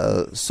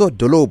 So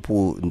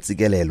Dolopu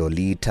Ntsigelelo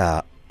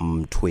Lita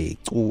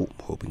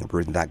hoping I'm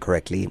reading that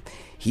correctly.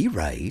 He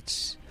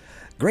writes,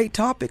 great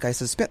topic. I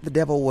suspect the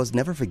devil was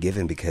never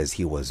forgiven because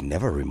he was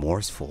never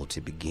remorseful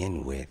to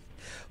begin with,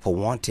 for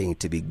wanting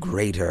to be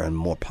greater and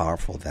more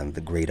powerful than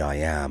the great I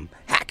am.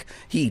 Heck,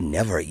 he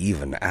never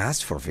even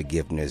asked for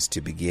forgiveness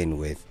to begin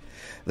with.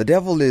 The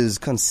devil is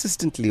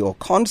consistently or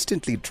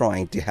constantly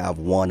trying to have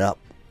one up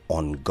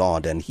on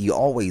God, and he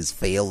always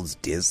fails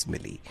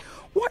dismally.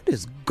 Why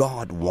does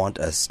God want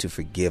us to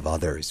forgive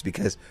others?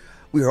 Because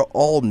we are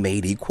all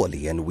made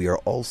equally and we are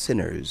all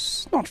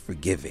sinners, not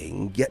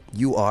forgiving, yet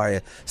you are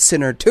a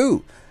sinner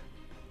too.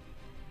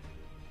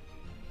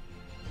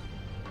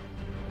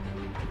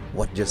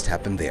 What just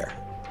happened there?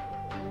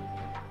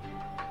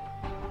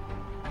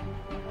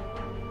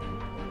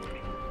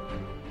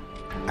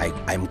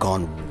 I'm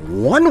gone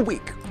 1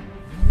 week.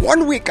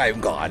 1 week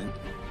I'm gone.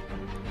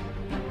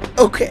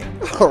 Okay,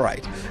 all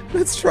right.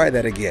 Let's try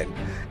that again.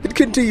 It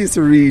continues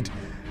to read,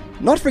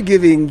 not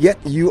forgiving, yet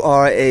you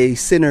are a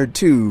sinner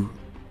too,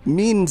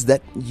 means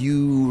that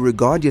you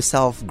regard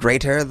yourself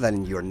greater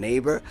than your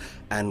neighbor,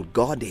 and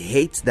God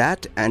hates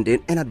that, and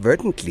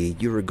inadvertently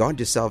you regard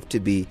yourself to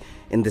be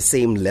in the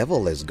same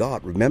level as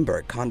God.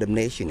 Remember,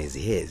 condemnation is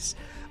His.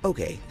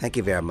 Okay, thank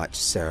you very much,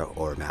 sir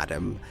or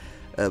madam.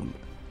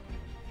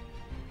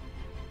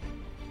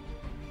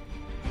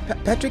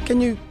 Patrick,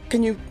 can you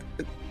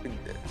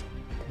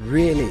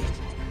really?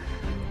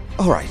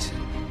 All right.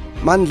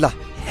 Mandla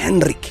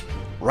Henrik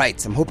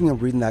writes, I'm hoping I'm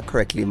reading that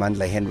correctly.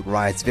 Mandla Henrik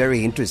writes,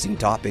 very interesting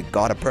topic.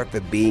 God, a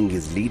perfect being,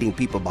 is leading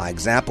people by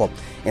example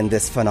in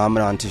this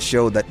phenomenon to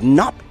show that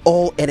not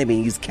all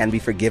enemies can be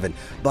forgiven.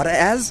 But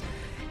as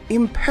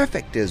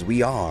imperfect as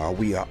we are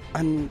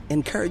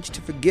encouraged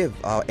to forgive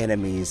our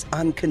enemies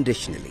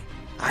unconditionally.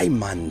 Ay,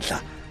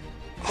 Mandla.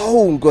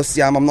 Oh,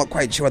 Ngosiam, I'm not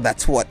quite sure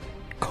that's what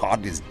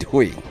God is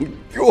doing.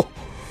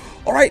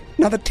 All right,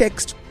 another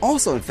text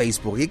also on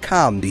Facebook.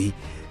 Ikambi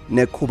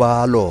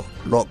nekubalo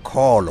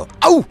lokolo.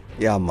 Oh,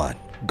 yeah, man.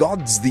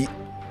 God's the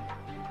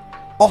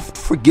oft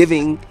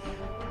forgiving,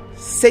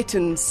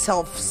 Satan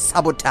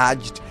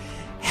self-sabotaged.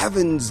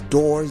 Heaven's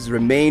doors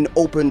remain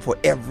open for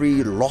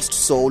every lost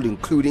soul,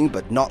 including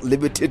but not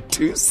limited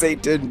to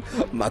Satan.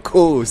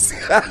 Makos.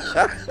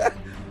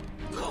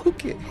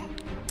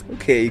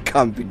 Okay,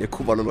 Ikambi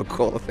nekubalo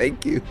lokolo.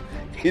 Thank you.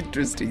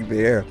 Interesting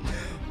there.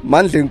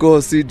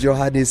 Mandlengosi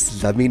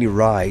Johannes Lamini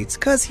writes,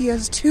 because he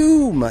has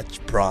too much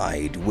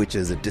pride, which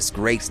is a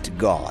disgrace to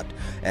God,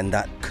 and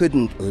that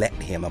couldn't let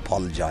him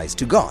apologize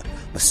to God.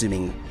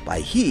 Assuming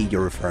by he,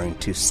 you're referring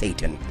to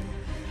Satan.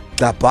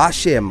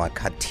 Dabashe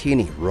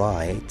Makatini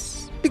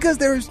writes, because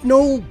there is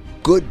no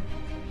good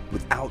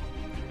without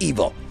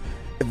evil.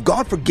 If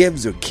God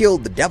forgives or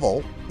killed the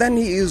devil, then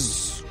he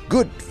is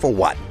good for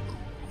what?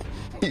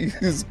 He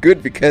is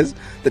good because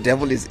the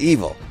devil is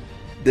evil.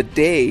 The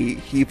day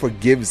he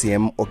forgives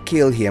him or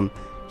kill him,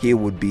 he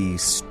would be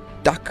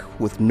stuck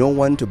with no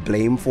one to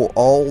blame for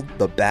all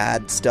the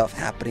bad stuff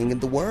happening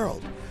in the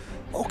world.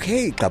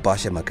 Okay,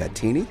 Kabasha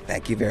Makatini,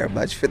 thank you very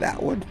much for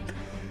that one.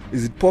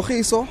 Is it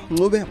Pochiso?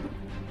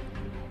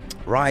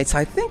 Right,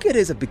 I think it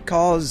is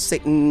because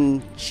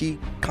Satan, she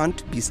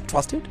can't be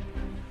trusted.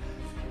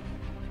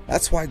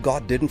 That's why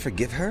God didn't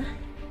forgive her.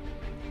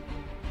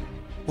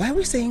 Why are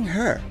we saying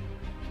her?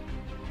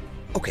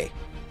 Okay.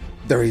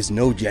 There is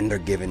no gender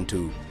given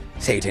to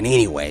Satan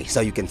anyway,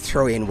 so you can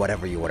throw in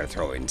whatever you want to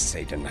throw in.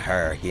 Satan,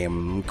 her,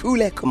 him.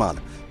 Kule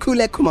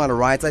Kumala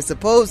writes, I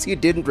suppose he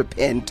didn't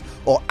repent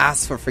or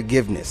ask for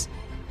forgiveness.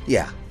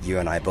 Yeah, you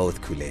and I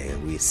both, Kule,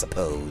 we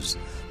suppose.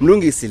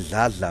 Mlungi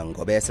Siladla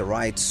Ngobese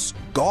writes,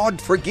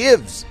 God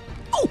forgives.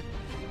 Oh!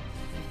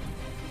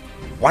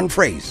 One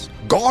phrase,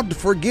 God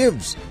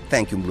forgives.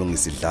 Thank you, Mlungi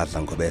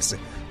Siladla Ngobese.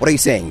 What are you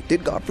saying?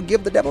 Did God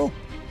forgive the devil?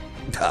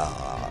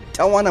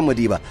 Tawana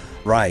Modiba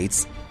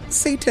writes,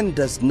 Satan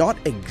does not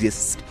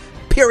exist,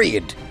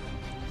 period.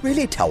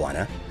 Really,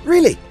 Tawana?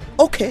 Really?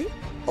 Okay.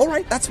 All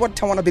right, that's what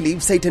Tawana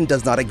believes. Satan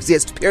does not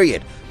exist,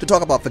 period. To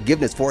talk about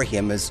forgiveness for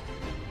him is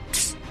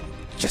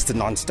just a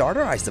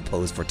non-starter, I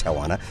suppose, for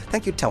Tawana.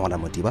 Thank you, Tawana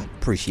Motiba.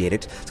 Appreciate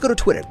it. Let's go to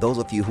Twitter. Those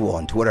of you who are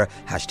on Twitter,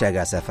 hashtag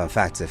SFM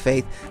Facts of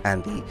Faith,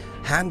 and the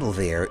handle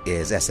there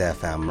is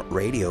SFM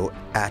Radio,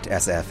 at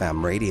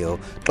SFM Radio.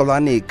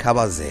 Tlolani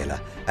Kabazela,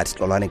 at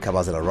Tlolani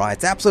Kabazela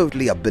writes,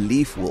 absolutely, a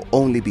belief will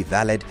only be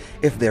valid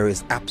if there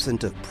is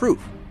absence of proof.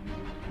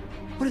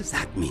 What does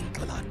that mean,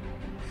 Tlolani?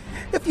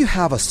 If you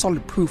have a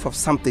solid proof of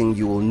something,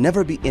 you will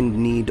never be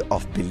in need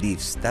of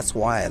beliefs. That's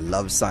why I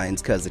love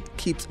science, because it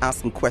keeps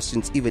asking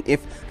questions even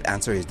if the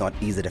answer is not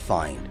easy to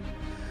find.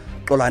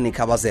 Kolani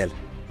Kabazel,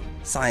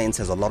 science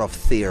has a lot of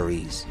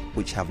theories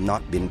which have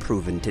not been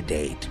proven to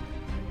date.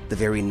 The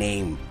very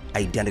name,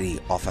 identity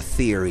of a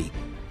theory,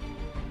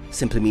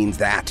 simply means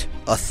that,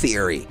 a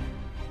theory.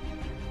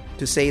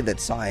 To say that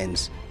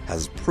science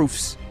has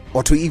proofs,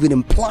 or to even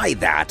imply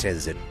that,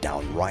 is a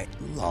downright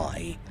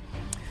lie.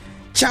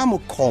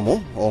 Chamo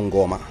Komo o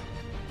Ngoma.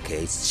 Okay,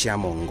 it's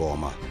Chamo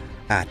Ngoma.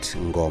 At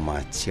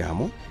Ngoma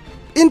Chamo.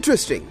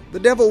 Interesting. The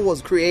devil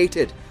was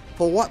created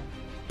for what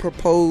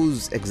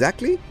purpose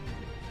exactly?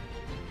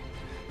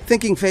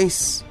 Thinking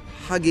face,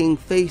 hugging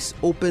face,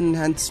 open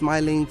hand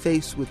smiling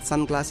face with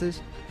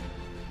sunglasses.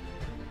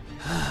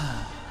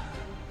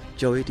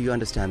 Joey, do you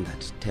understand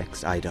that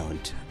text? I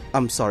don't.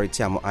 I'm sorry,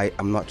 Chamo.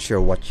 I'm not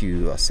sure what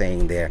you are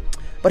saying there.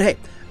 But hey,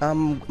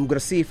 I'm going to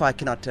see if I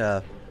cannot...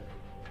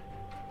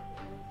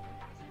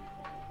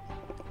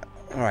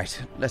 All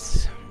right,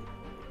 let's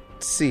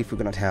see if we're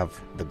going to have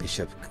the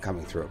bishop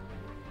coming through.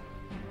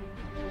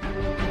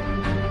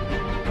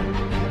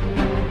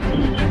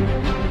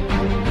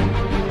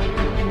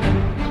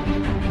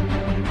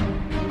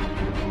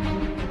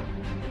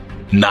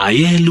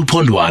 Naye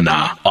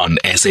Lupondwana on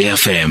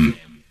SAFM.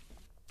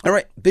 All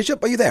right,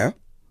 Bishop, are you there?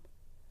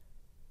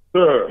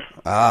 Sir.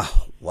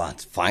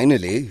 What?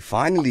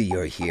 Finally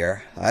you're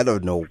here. I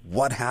don't know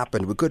what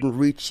happened. We couldn't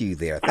reach you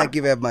there. Thank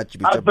you very much,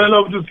 Bishop. I fell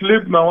off to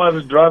sleep. My wife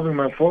is driving.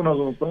 My phone was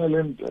on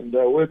silent, and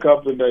I wake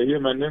up and I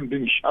hear my name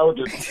being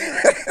shouted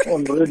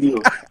on radio.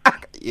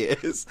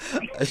 Yes,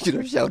 I should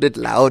have shouted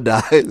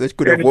louder. That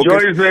could have And woken.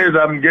 Joy says,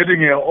 I'm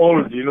getting her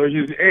old. You know,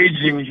 she's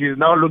aging. She's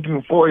now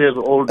looking 4 years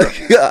older.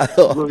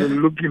 So they're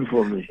looking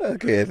for me.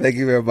 Okay, thank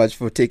you very much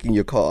for taking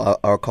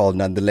our call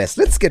nonetheless.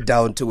 Let's get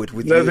down to it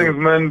with Blessings,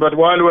 you. man. But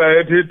while we're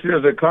at it,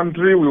 as a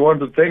country, we want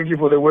to thank you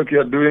for the work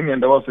you're doing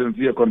and our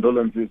sincere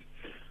condolences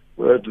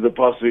to the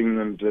passing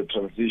and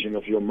transition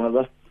of your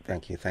mother.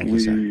 Thank you, sir.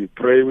 We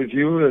pray with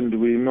you, and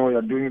we know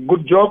you're doing a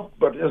good job.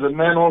 But as a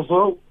man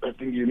also, I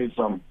think you need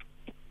some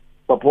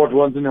support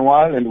once in a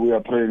while, and we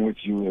are praying with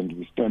you, and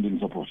we stand in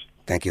support.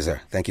 Thank you,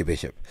 sir. Thank you,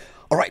 Bishop.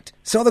 All right,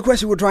 so the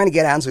question we're trying to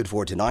get answered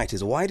for tonight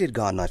is, why did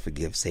God not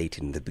forgive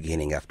Satan in the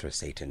beginning after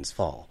Satan's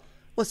fall?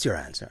 What's your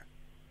answer?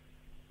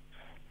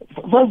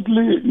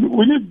 Firstly,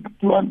 we need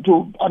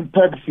to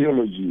unpack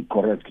theology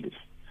correctly.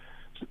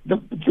 The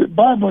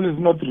Bible is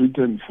not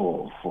written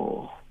for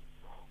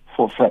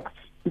facts.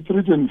 It's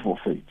written for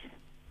faith.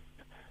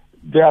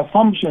 The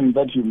assumption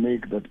that you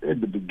make that at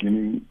the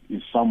beginning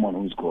is someone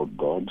who is called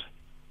God,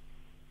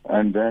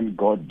 and then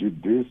God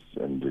did this,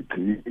 and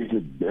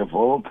created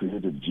devil,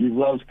 created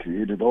Jesus,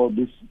 created all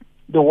this.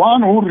 The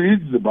one who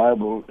reads the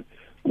Bible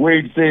where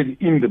it says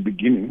in the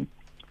beginning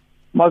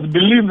must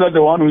believe that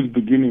the one who is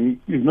beginning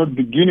is not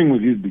beginning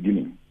with his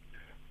beginning,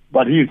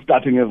 but he is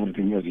starting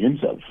everything as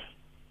himself.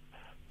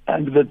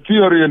 And the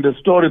theory and the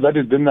story that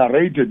is then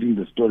narrated in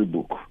the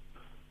storybook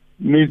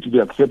needs to be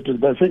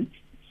accepted by faith.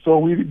 So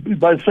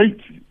by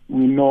faith,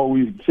 we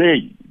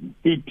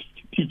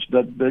teach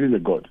that there is a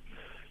God.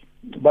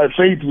 By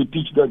faith, we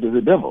teach that there's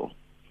a devil.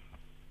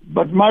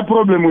 But my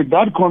problem with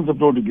that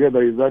concept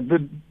altogether is that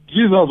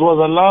Jesus was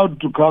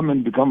allowed to come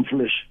and become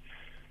flesh,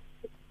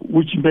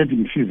 which made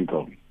him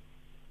physical.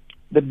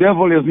 The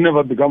devil has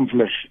never become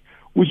flesh,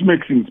 which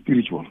makes him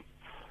spiritual.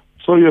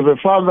 So you have a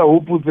father who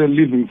puts a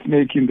living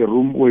snake in the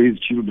room where his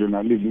children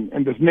are living,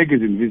 and the snake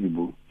is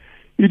invisible.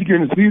 It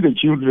can see the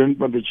children,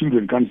 but the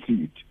children can't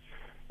see it.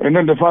 And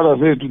then the father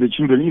says to the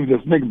children, if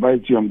the snake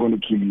bites you, I'm going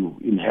to kill you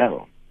in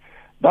hell.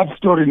 That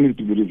story needs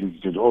to be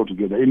revisited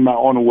altogether in my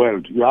own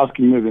world. You're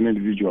asking me as an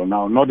individual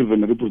now, not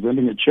even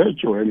representing a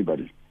church or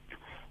anybody.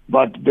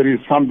 But there is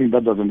something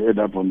that doesn't add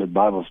up on the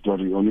Bible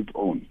story on its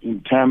own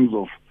in terms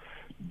of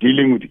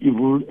dealing with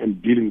evil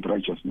and dealing with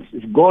righteousness.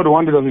 If God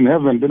wanted us in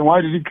heaven, then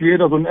why did he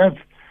create us on earth?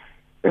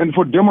 And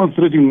for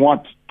demonstrating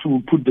what?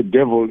 To put the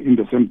devil in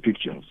the same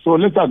picture. So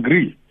let's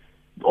agree,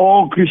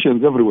 all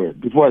Christians everywhere,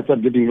 before I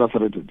start getting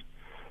lacerated,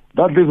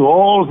 that this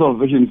whole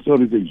salvation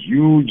story is a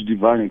huge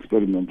divine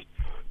experiment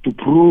to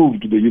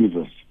prove to the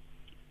universe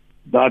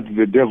that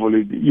the devil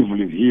is, the evil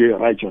is here,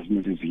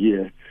 righteousness is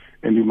here,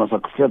 and we must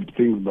accept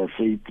things by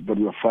faith, but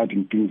we are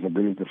fighting things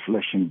against the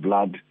flesh and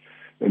blood.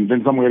 And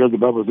then somewhere else the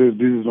Bible says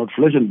this is not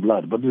flesh and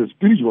blood, but it is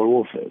spiritual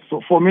warfare.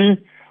 So for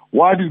me,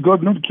 why did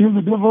God not kill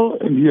the devil?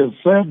 And he has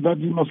said that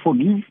he must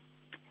forgive.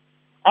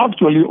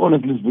 Actually,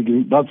 honestly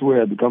speaking, that's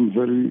where I become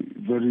very,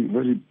 very,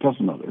 very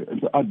personal.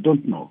 I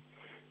don't know.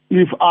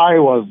 If I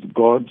was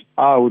God,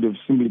 I would have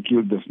simply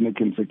killed the snake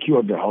and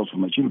secured the house for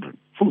my children.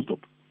 Full stop.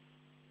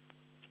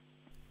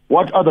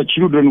 What other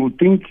children would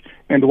think,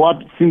 and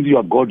what, since you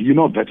are God, you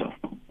know better.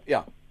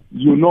 Yeah.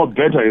 You know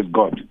better as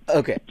God.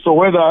 Okay. So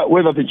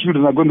whether the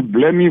children are going to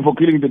blame me for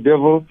killing the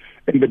devil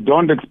and they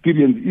don't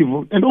experience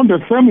evil, and on the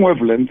same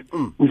wavelength,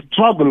 we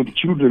struggle with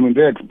children when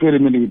they're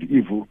experimenting with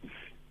evil,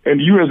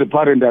 and you as a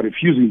parent are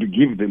refusing to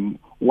give them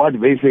what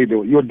they say they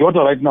want. Your daughter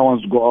right now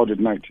wants to go out at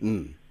night,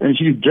 and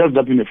she's dressed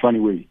up in a funny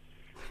way.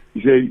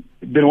 You say,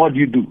 then what do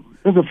you do?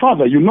 As a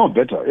father, you know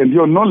better, and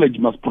your knowledge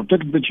must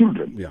protect the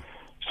children. Yeah.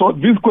 So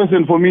this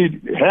question for me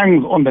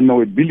hangs on the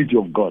knowability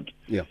of God.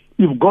 Yeah.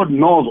 If God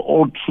knows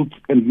all truth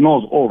and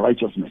knows all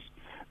righteousness,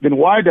 then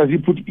why does he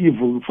put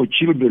evil for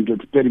children to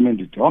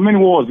experiment it? How many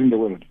wars in the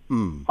world?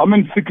 How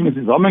many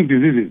sicknesses? How many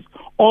diseases?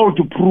 All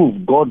to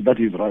prove God that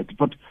is right.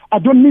 But I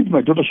don't need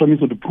my daughter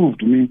Shaniso to prove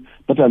to me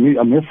that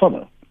I'm her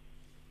father.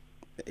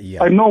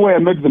 Yeah. I know where I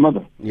met the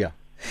mother. Yeah.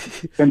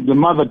 And the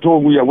mother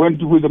told me I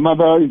went with the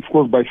mother, of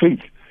course, by faith.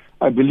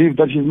 I believe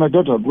that she's my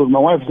daughter because my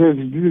wife says,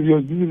 this is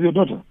your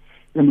daughter.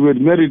 And we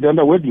had married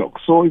under wedlock.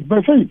 So it's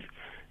by faith.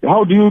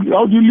 How do you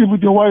live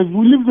with your wife?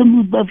 We live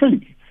them by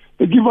faith.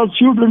 They give us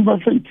children by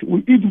faith. We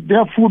eat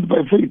their food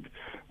by faith.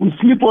 We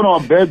sleep on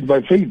our beds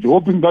by faith,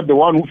 hoping that the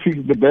one who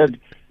fixed the bed,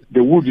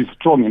 the wood is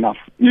strong enough.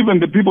 Even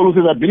the people who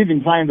say, I believe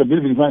in science,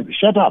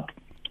 shut up.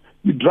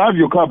 You drive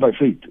your car by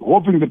faith,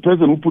 hoping the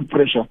person who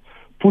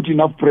put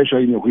enough pressure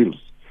in your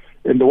wheels.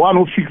 And the one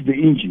who fixed the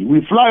engine.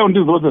 We fly on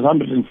these roads at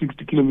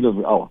 160 kilometers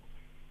per hour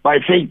by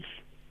faith,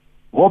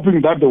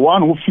 hoping that the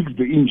one who fixed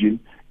the engine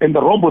and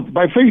the robot,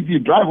 by faith you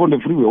drive on the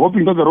freeway,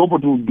 hoping that the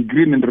robot will be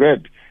green and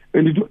red.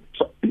 And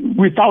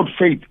without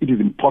faith, it is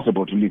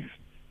impossible to live.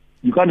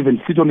 You can't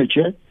even sit on a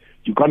chair.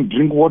 You can't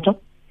drink water.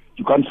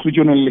 You can't switch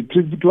on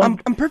electricity. I'm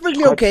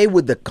perfectly okay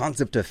with the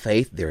concept of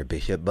faith there,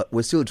 Bishop, but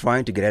we're still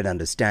trying to get an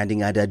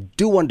understanding. And I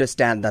do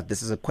understand that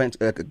this is a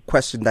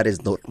question that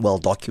is not well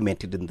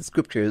documented in the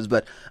scriptures,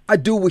 but I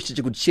do wish that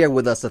you could share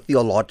with us a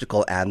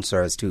theological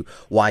answer as to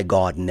why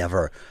God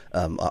never...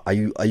 Are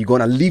you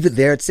going to leave it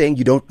there at saying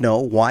you don't know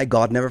why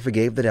God never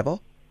forgave the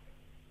devil?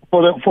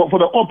 For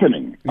the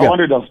opening, I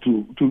wanted us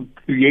to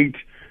create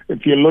a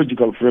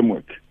theological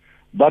framework.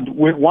 But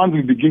once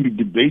we begin to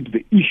debate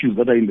the issues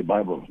that are in the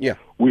Bible,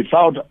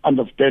 without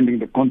understanding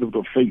the concept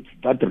of faith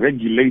that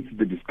regulates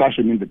the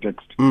discussion in the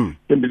text, then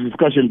the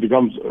discussion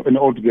becomes,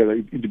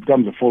 it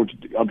becomes a faulty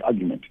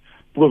argument.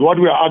 Because what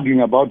we are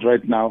arguing about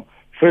right now,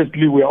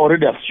 firstly, we are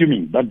already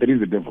assuming that there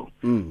is a devil.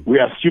 We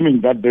are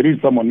assuming that there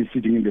is someone who's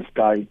sitting in the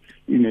sky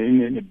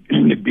in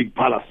a big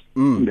palace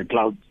in the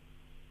clouds.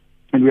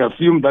 And we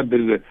assume that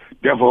there is a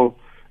devil,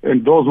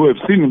 and those who have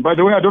seen him. By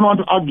the way, I don't want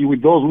to argue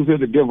with those who say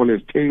the devil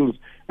has tails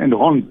and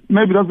horns.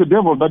 Maybe that's the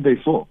devil that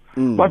they saw.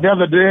 But the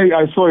other day,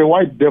 I saw a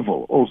white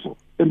devil also,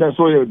 and I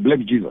saw a black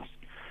Jesus.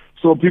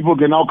 So people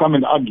can now come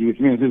and argue with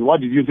me and say,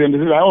 what did you say? And they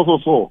say, I also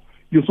saw.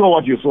 You saw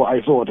what you saw,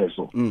 I saw what I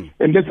saw.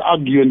 And let's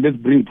argue and let's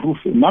bring proof.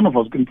 None of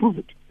us can prove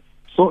it.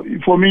 So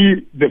for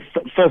me,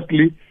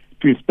 firstly,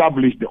 to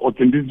establish the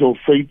authenticity of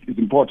faith is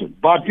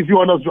important. But if you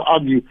want us to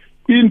argue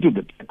into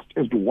the text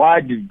as to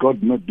why did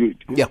God not do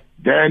it,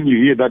 then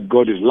you hear that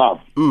God is love.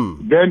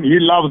 Then he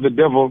loves the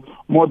devil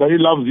more than he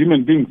loves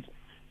human beings.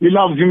 He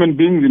loves human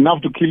beings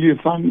enough to kill his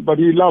son, but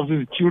he loves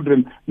his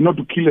children not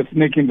to kill a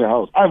snake in the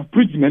house. I've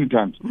preached many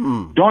times.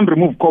 Don't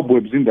remove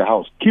cobwebs in the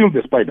house. Kill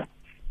the spider.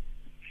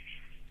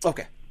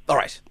 Okay. All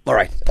right.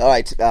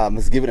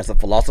 He's given us a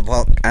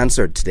philosophical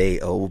answer today,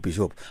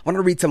 Bishop. I want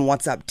to read some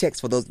WhatsApp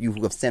texts for those of you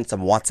who have sent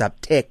some WhatsApp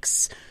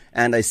texts.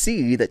 And I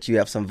see that you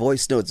have some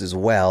voice notes as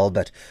well,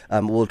 but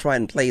we'll try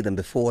and play them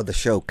before the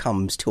show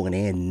comes to an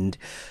end.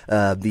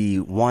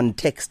 The one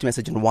text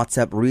message on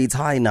WhatsApp reads,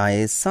 Hi,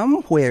 Nai.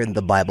 Somewhere in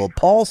the Bible,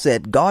 Paul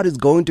said God is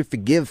going to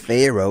forgive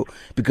Pharaoh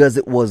because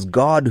it was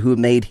God who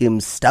made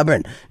him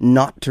stubborn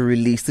not to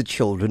release the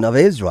children of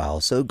Israel.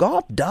 So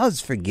God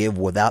does forgive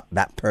without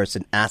that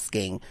person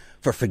asking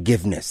for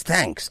forgiveness.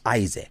 Thanks,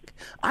 Isaac.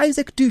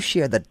 Isaac, do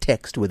share that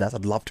text with us.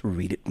 I'd love to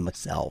read it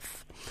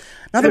myself.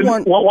 Another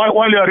one.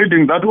 While you are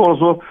reading, that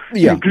also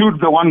includes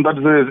the one that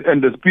says,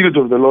 and the Spirit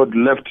of the Lord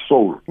left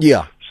Saul.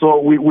 Yeah. So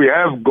we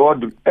have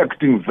God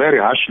acting very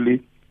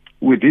harshly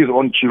with his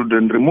own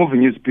children,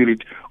 removing his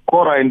spirit,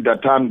 Korah and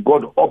Dathan,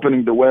 God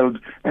opening the world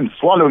and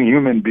swallowing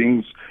human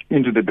beings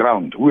into the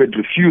ground who had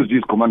refused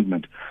his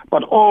commandment.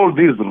 But all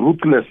these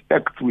ruthless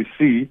acts we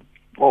see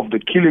of the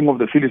killing of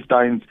the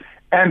Philistines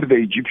and the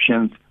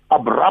Egyptians,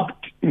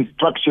 abrupt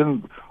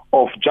instructions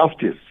of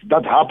justice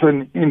that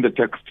happen in the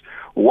text.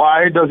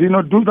 Why does he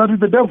not do that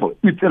with the devil?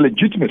 It's a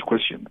legitimate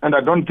question, and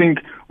I don't think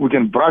we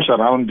can brush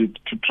around it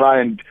to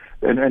try and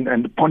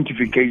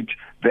pontificate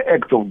the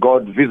act of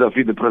God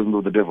vis-a-vis the presence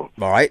of the devil.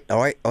 All right.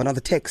 Another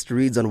text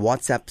reads on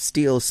WhatsApp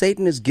still,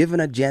 Satan is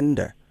given a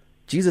gender.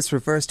 Jesus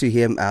refers to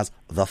him as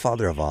the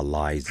father of all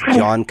lies.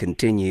 John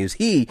continues,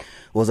 he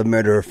was a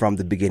murderer from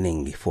the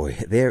beginning, for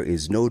there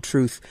is no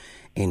truth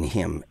in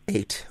him.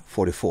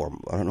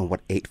 8:44. I don't know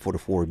what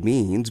 8:44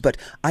 means, but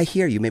I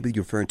hear you. Maybe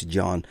you're referring to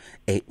John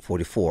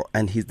 8:44.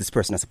 And this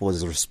person, I suppose,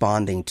 is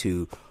responding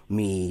to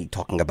me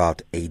talking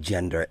about a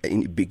gender.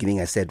 In the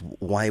beginning, I said,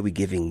 why are we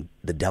giving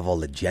the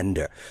devil a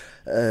gender?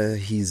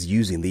 He's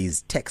using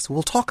these texts.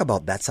 We'll talk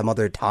about that some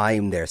other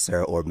time there,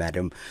 sir or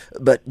madam.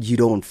 But you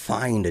don't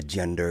find a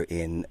gender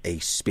in a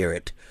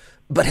spirit.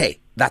 But hey,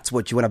 that's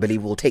what you want to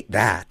believe. We'll take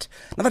that.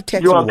 Another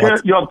text. You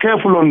are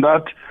careful on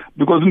that,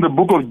 because in the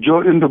book of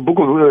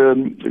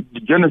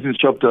Genesis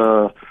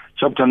chapter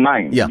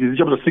 9,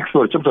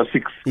 chapter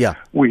 6,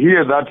 we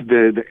hear that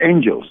the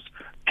angels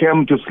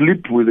came to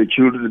sleep with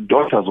the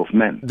daughters of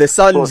men. The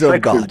sons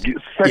of God.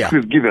 Sex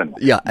is given.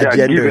 Yeah, they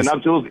are given.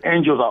 And those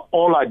angels are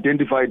all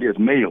identified as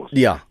males.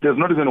 Yeah. There's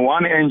not even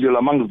one angel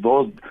amongst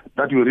those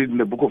that you read in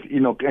the book of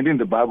Enoch and in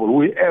the Bible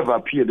who ever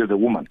appeared as a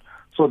woman.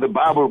 So the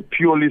Bible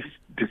purely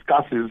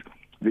discusses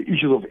the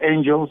issues of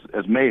angels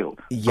as male,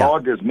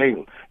 God as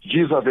male,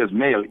 Jesus as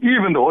male,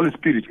 even the Holy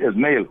Spirit as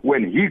male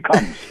when he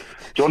comes.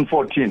 John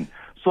 14.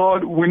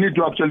 So we need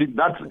to actually,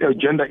 that's a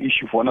gender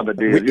issue for another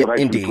day, as you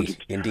rightly put it.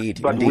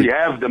 Indeed. But we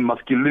have the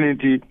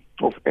masculinity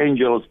of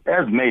angels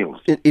as males.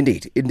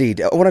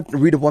 Indeed. I want to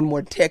read one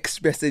more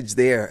text message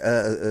there.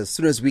 As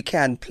soon as we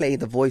can, play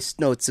the voice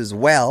notes as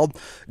well.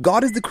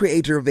 God is the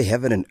creator of the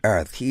heaven and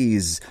earth.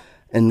 He's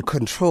in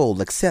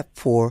control, except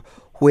for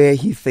where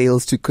he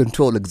fails to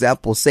control.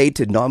 Example,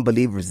 Satan,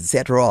 non-believers,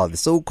 etc. The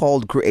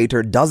so-called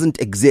creator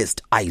doesn't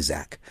exist,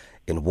 Isaac.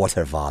 in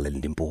Waterval in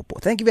Limpopo.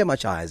 Thank you very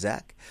much,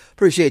 Isaac.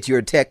 Appreciate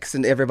your text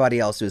and everybody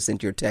else who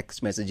sent your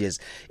text messages.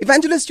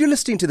 Evangelist, you're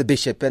listening to the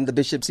bishop, and the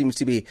bishop seems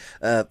to be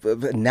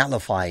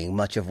nullifying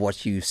much of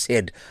what you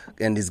said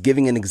and is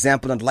giving an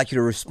example. I'd like you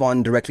to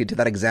respond directly to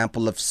that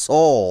example of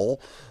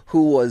Saul,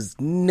 who was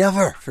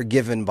never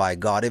forgiven by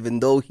God, even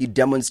though he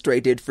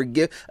demonstrated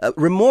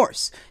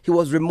remorse. He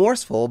was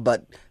remorseful,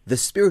 but the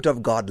Spirit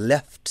of God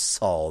left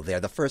Saul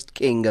there, the first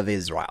king of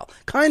Israel.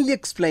 Kindly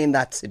explain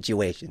that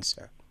situation,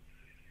 sir.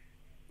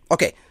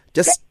 Okay,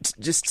 just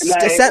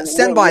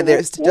stand by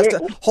there. Just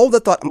hold the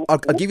thought. I'll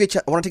give you a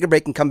chance. I want to take a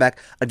break and come back.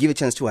 I'll give you a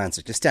chance to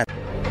answer. Just stand.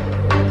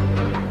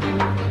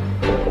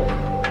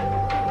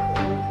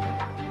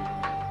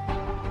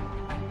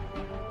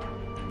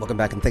 Welcome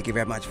back, and thank you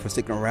very much for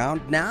sticking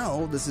around.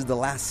 Now, this is the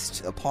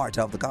last part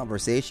of the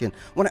conversation. I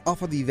want to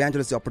offer the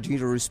evangelist the opportunity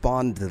to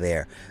respond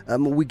there.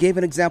 We gave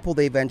an example,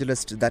 the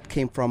evangelist, that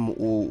came from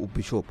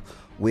Bishop,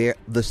 where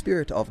the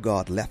Spirit of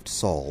God left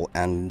Saul,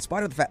 and in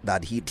spite of the fact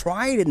that he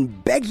tried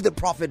and begged the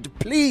prophet,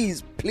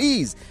 please,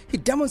 please, he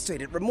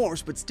demonstrated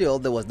remorse, but still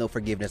there was no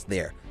forgiveness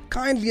there.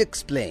 Kindly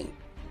explain.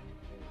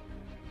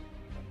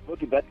 Go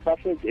to that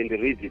passage and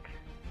read it.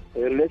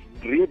 Let's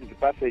read the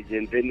passage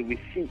and then we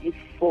see if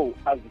Saul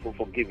asked for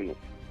forgiveness.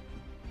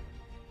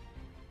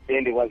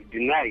 And he was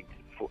denied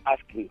for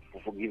asking for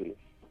forgiveness.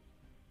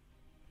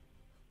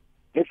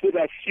 Let's not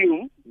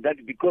assume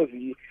that because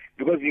he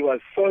was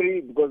sorry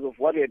because of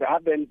what had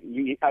happened,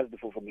 he asked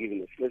for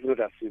forgiveness. Let's not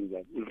assume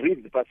that. We'll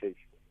read the passage.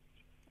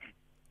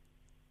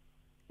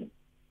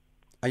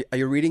 Are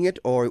you reading it,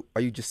 or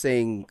are you just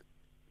saying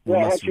we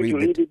I must want you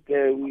read to it? read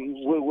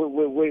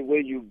it where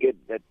you get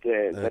that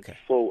that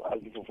Saul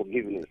asked for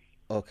forgiveness.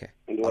 Okay.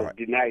 And was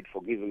denied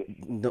forgiveness.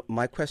 No,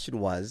 my question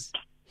was,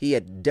 he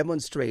had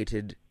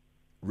demonstrated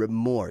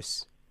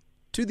remorse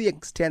to the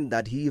extent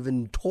that he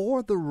even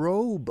tore the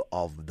robe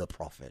of the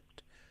prophet.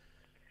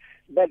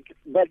 But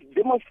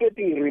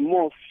demonstrating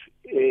remorse,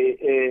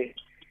 does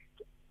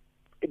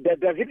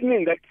it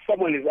mean that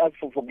someone is asked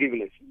for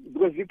forgiveness?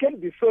 Because you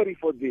can't be sorry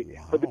for the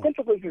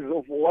consequences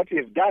of what you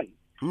have done.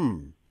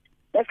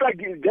 That's like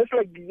Judas.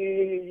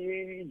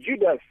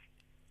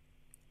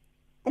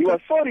 He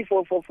was sorry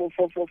for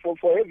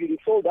having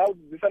sold out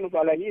the son of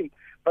Elohim,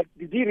 but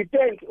did he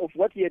repent of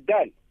what he had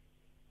done?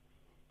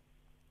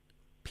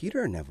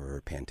 Peter never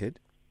repented.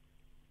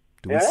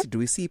 Do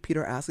we see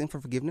Peter asking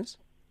for forgiveness?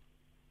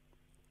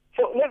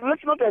 So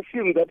let's not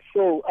assume that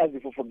Saul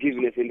asked for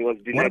forgiveness and he was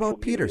denied. What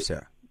about Peter,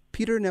 sir?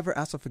 Peter never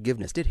asked for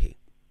forgiveness, did he?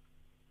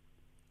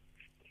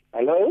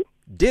 Hello?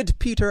 Did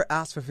Peter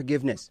ask for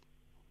forgiveness?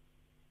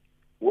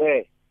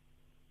 Where?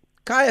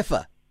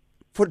 Caiaphas,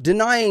 for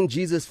denying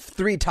Jesus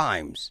 3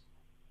 times.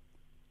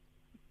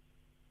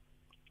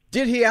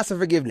 Did he ask for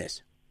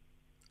forgiveness?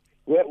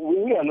 Well,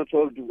 we are not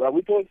told. Are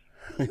we told?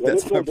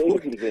 That's my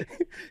point.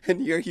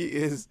 And here he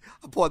is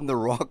upon the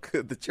rock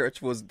the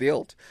church was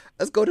built.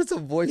 Let's go to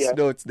some voice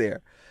notes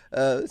there.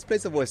 Let's play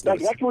some voice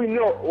notes. What we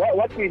know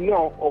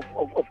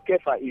of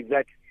Kepha is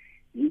that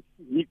he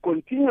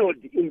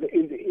continued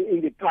in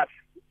the path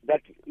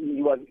that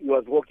he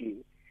was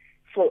walking.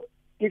 So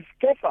if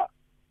Kepha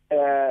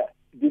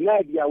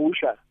denied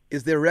Yahusha,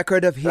 is there a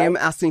record of him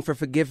asking for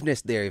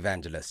forgiveness there,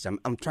 Evangelist?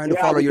 I'm trying to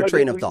follow your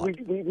train of thought. We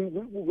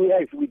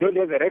don't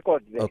have a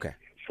record there. Okay.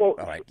 So,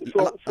 all right.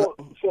 So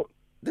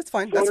that's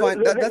fine. That's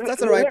fine.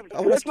 That's all right.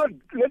 Let's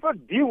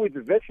not deal with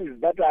verses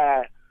that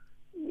are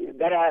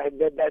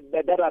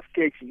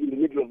sketchy in the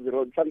middle of the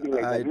road, something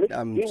like that.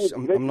 I'm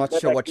not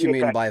sure what you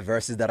mean by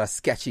verses that are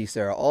sketchy,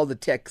 sir. All the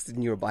texts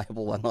in your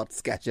Bible are not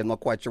sketchy. I'm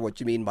not quite sure what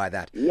you mean by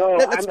that. No,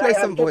 let's play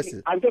some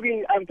voices. I'm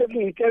talking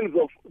in terms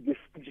of the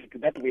subject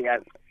that we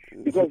have.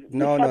 Because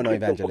no,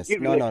 Evangelist.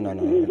 No.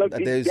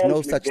 There's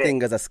no such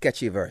thing as a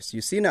sketchy verse. You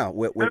see now,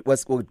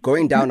 we're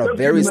going down a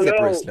very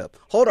slippery slope.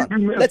 Hold on.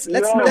 Let's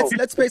play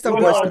some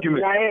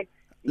voice.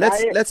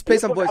 Let's play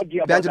some voice.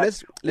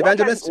 Evangelist,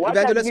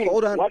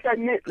 hold on. What I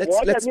mean by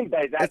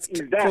that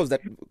is that close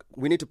that.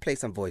 We need to play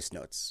some voice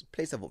notes.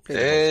 Play some voice.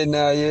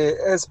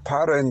 As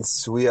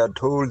parents, we are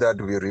told that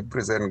we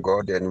represent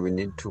God and we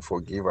need to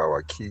forgive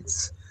our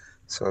kids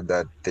so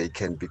that they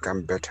can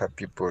become better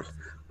people.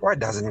 Why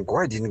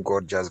didn't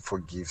God just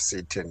forgive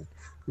Satan?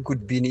 We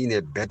could be in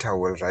a better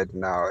world right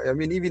now. I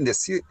mean, even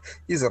the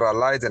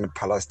Israelites and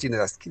Palestinians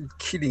are still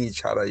killing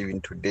each other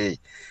even today.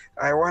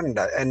 I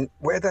wonder, and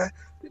whether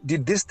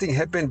did this thing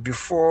happen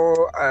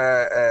before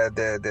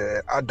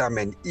the Adam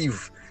and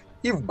Eve?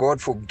 If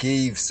God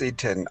forgave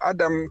Satan,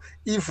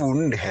 Eve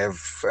wouldn't have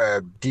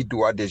did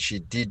what she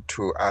did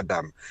to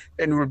Adam,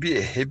 and will be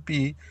a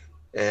happy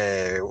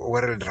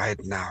world right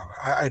now.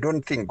 I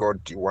don't think God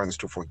wants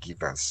to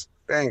forgive us.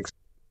 Thanks.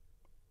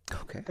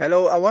 Okay.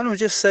 Hello, I want to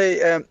just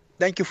say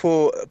thank you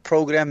for the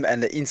program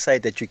and the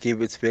insight that you gave.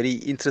 It's very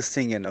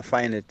interesting, and I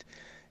find it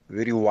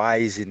very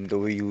wise in the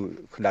way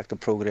you conduct the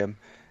program.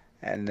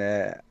 And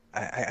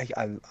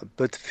I'm a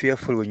bit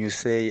fearful when you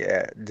say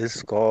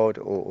this God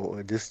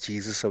or this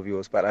Jesus of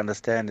yours, but I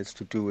understand it's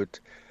to do with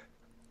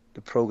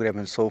the program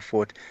and so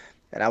forth.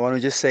 And I want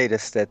to just say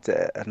this, that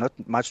not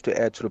much to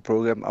add to the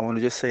program. I want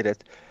to just say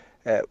that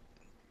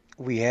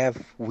we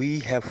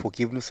have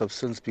forgiveness of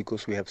sins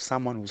because we have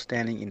someone who's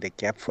standing in the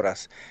gap for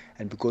us,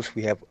 and because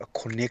we have a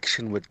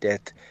connection with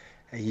that.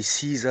 He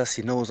sees us,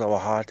 he knows our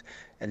heart,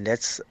 and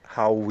that's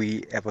how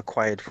we have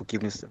acquired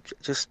forgiveness.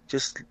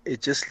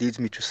 It just leads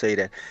me to say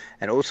that.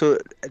 And also,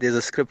 there's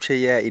a scripture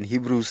here in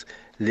Hebrews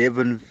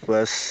 11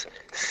 verse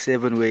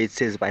 7 where it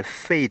says, "By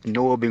faith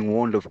Noah, being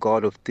warned of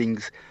God of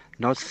things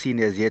not seen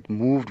as yet,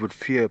 moved with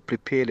fear,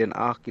 prepared an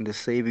ark in the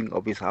saving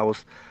of his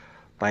house,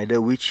 by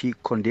the which he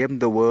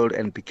condemned the world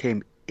and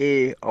became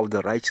heir of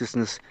the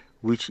righteousness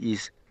which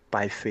is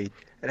by faith."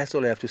 And that's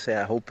all I have to say.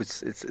 I hope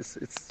it's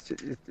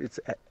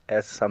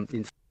as some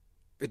insight.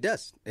 It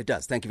does. It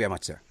does. Thank you very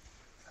much, sir.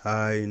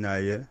 Hi,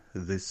 Naya.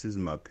 This is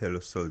Mapelo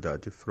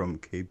Soldati from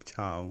Cape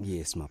Town.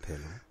 Yes,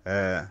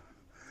 Mapelo.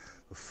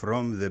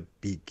 From the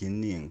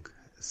beginning,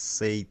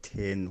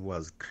 Satan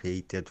was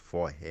created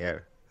for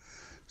hell.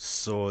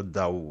 So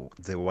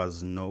there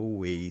was no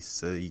way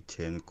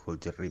Satan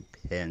could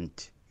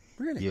repent.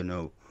 Really? You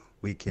know,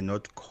 we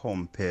cannot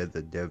compare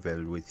the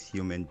devil with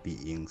human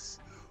beings.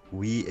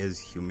 We as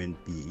human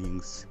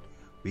beings,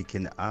 we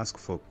can ask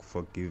for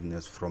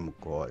forgiveness from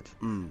God.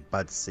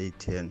 But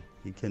Satan,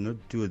 he cannot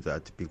do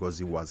that because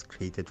he was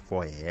created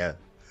for hell.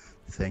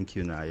 Thank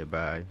you, Naya.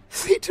 Bye.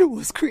 Satan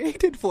was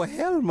created for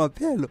hell,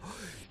 Mapelo.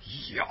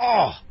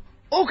 Yeah.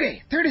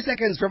 Okay, 30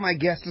 seconds from my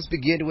guest. Let's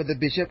begin with the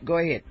bishop. Go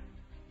ahead.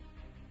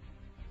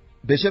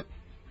 Bishop?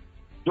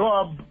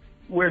 Joab,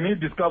 when he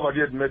discovered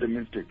he had made a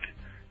mistake,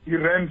 he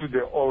ran to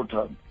the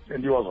altar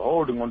and he was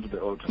holding onto the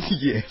altar.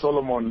 Yes.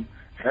 Solomon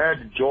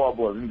had Joab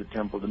was in the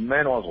temple. The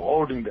man was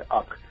holding the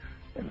ark.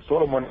 And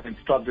Solomon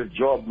instructed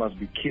Joab must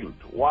be killed.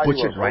 Why he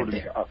was right holding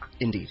there. the ark?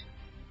 Indeed.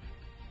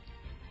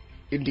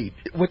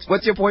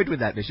 What's your point with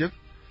that, Bishop?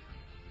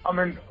 I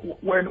mean,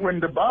 when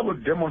the Bible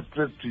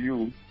demonstrates to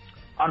you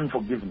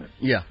unforgiveness,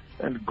 Yeah.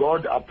 and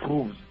God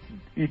approves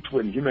it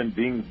when human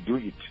beings do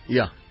it,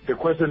 Yeah. the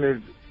question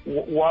is,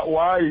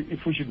 why,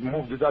 if we should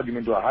move this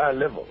argument to a higher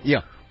level,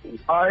 Yeah.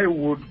 why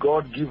would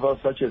God give us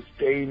such a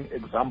stern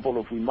example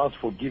of we must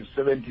forgive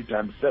 70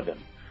 times 7?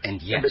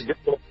 And yet. And the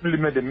devil only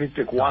made a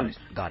mistake once.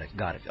 Got it.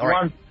 All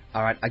right. Once.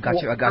 All right. I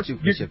got you,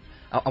 Bishop.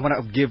 I want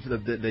to give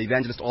the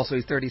evangelist also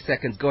his 30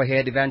 seconds. Go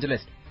ahead,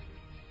 evangelist.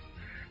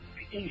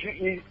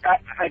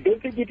 I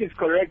don't think it is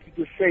correct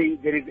to say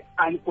there is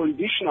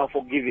unconditional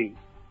forgiving,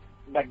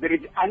 but there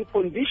is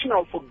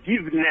unconditional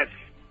forgiveness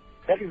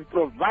that is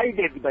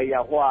provided by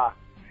Yahweh.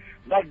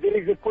 But there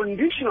is a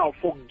conditional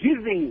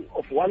forgiving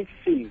of one's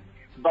sin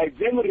by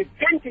them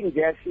repenting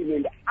their sin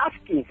and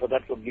asking for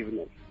that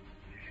forgiveness.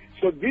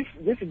 So this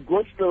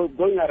gospel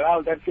going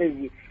around that says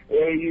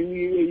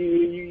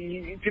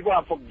people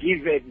are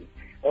forgiven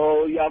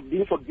or you have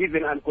been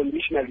forgiven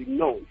unconditionally.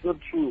 No, it's not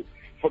true.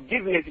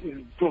 Forgiveness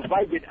is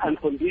provided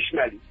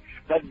unconditionally.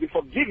 But the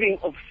forgiving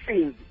of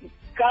sins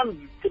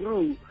comes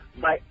through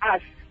by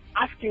us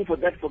asking for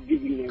that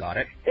forgiveness. Got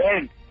it.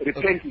 And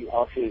repenting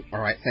our sins.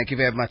 All right. Thank you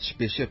very much,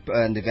 Bishop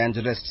and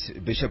Evangelist.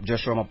 Bishop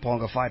Joshua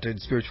Maponga-Fighter of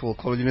Spiritual,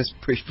 colonialist.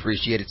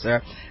 Appreciate it,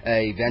 sir.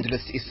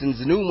 Evangelist Easton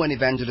Zinhumwe and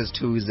Evangelist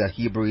who is a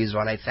Hebrew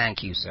Israelite.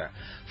 Thank you, sir.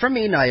 From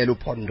me, Naya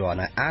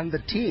Lupondwana and the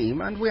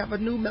team, and we have a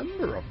new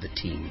member of the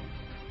team.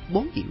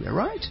 Wongiwe,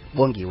 right?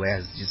 Wongiwe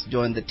has just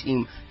joined the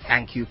team.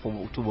 Thank you to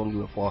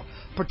Wongiwe for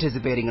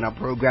participating in our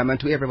program, and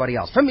to everybody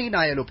else. From me,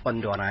 Naya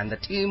Lupondwana and the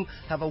team,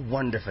 have a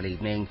wonderful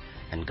evening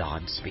and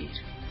Godspeed.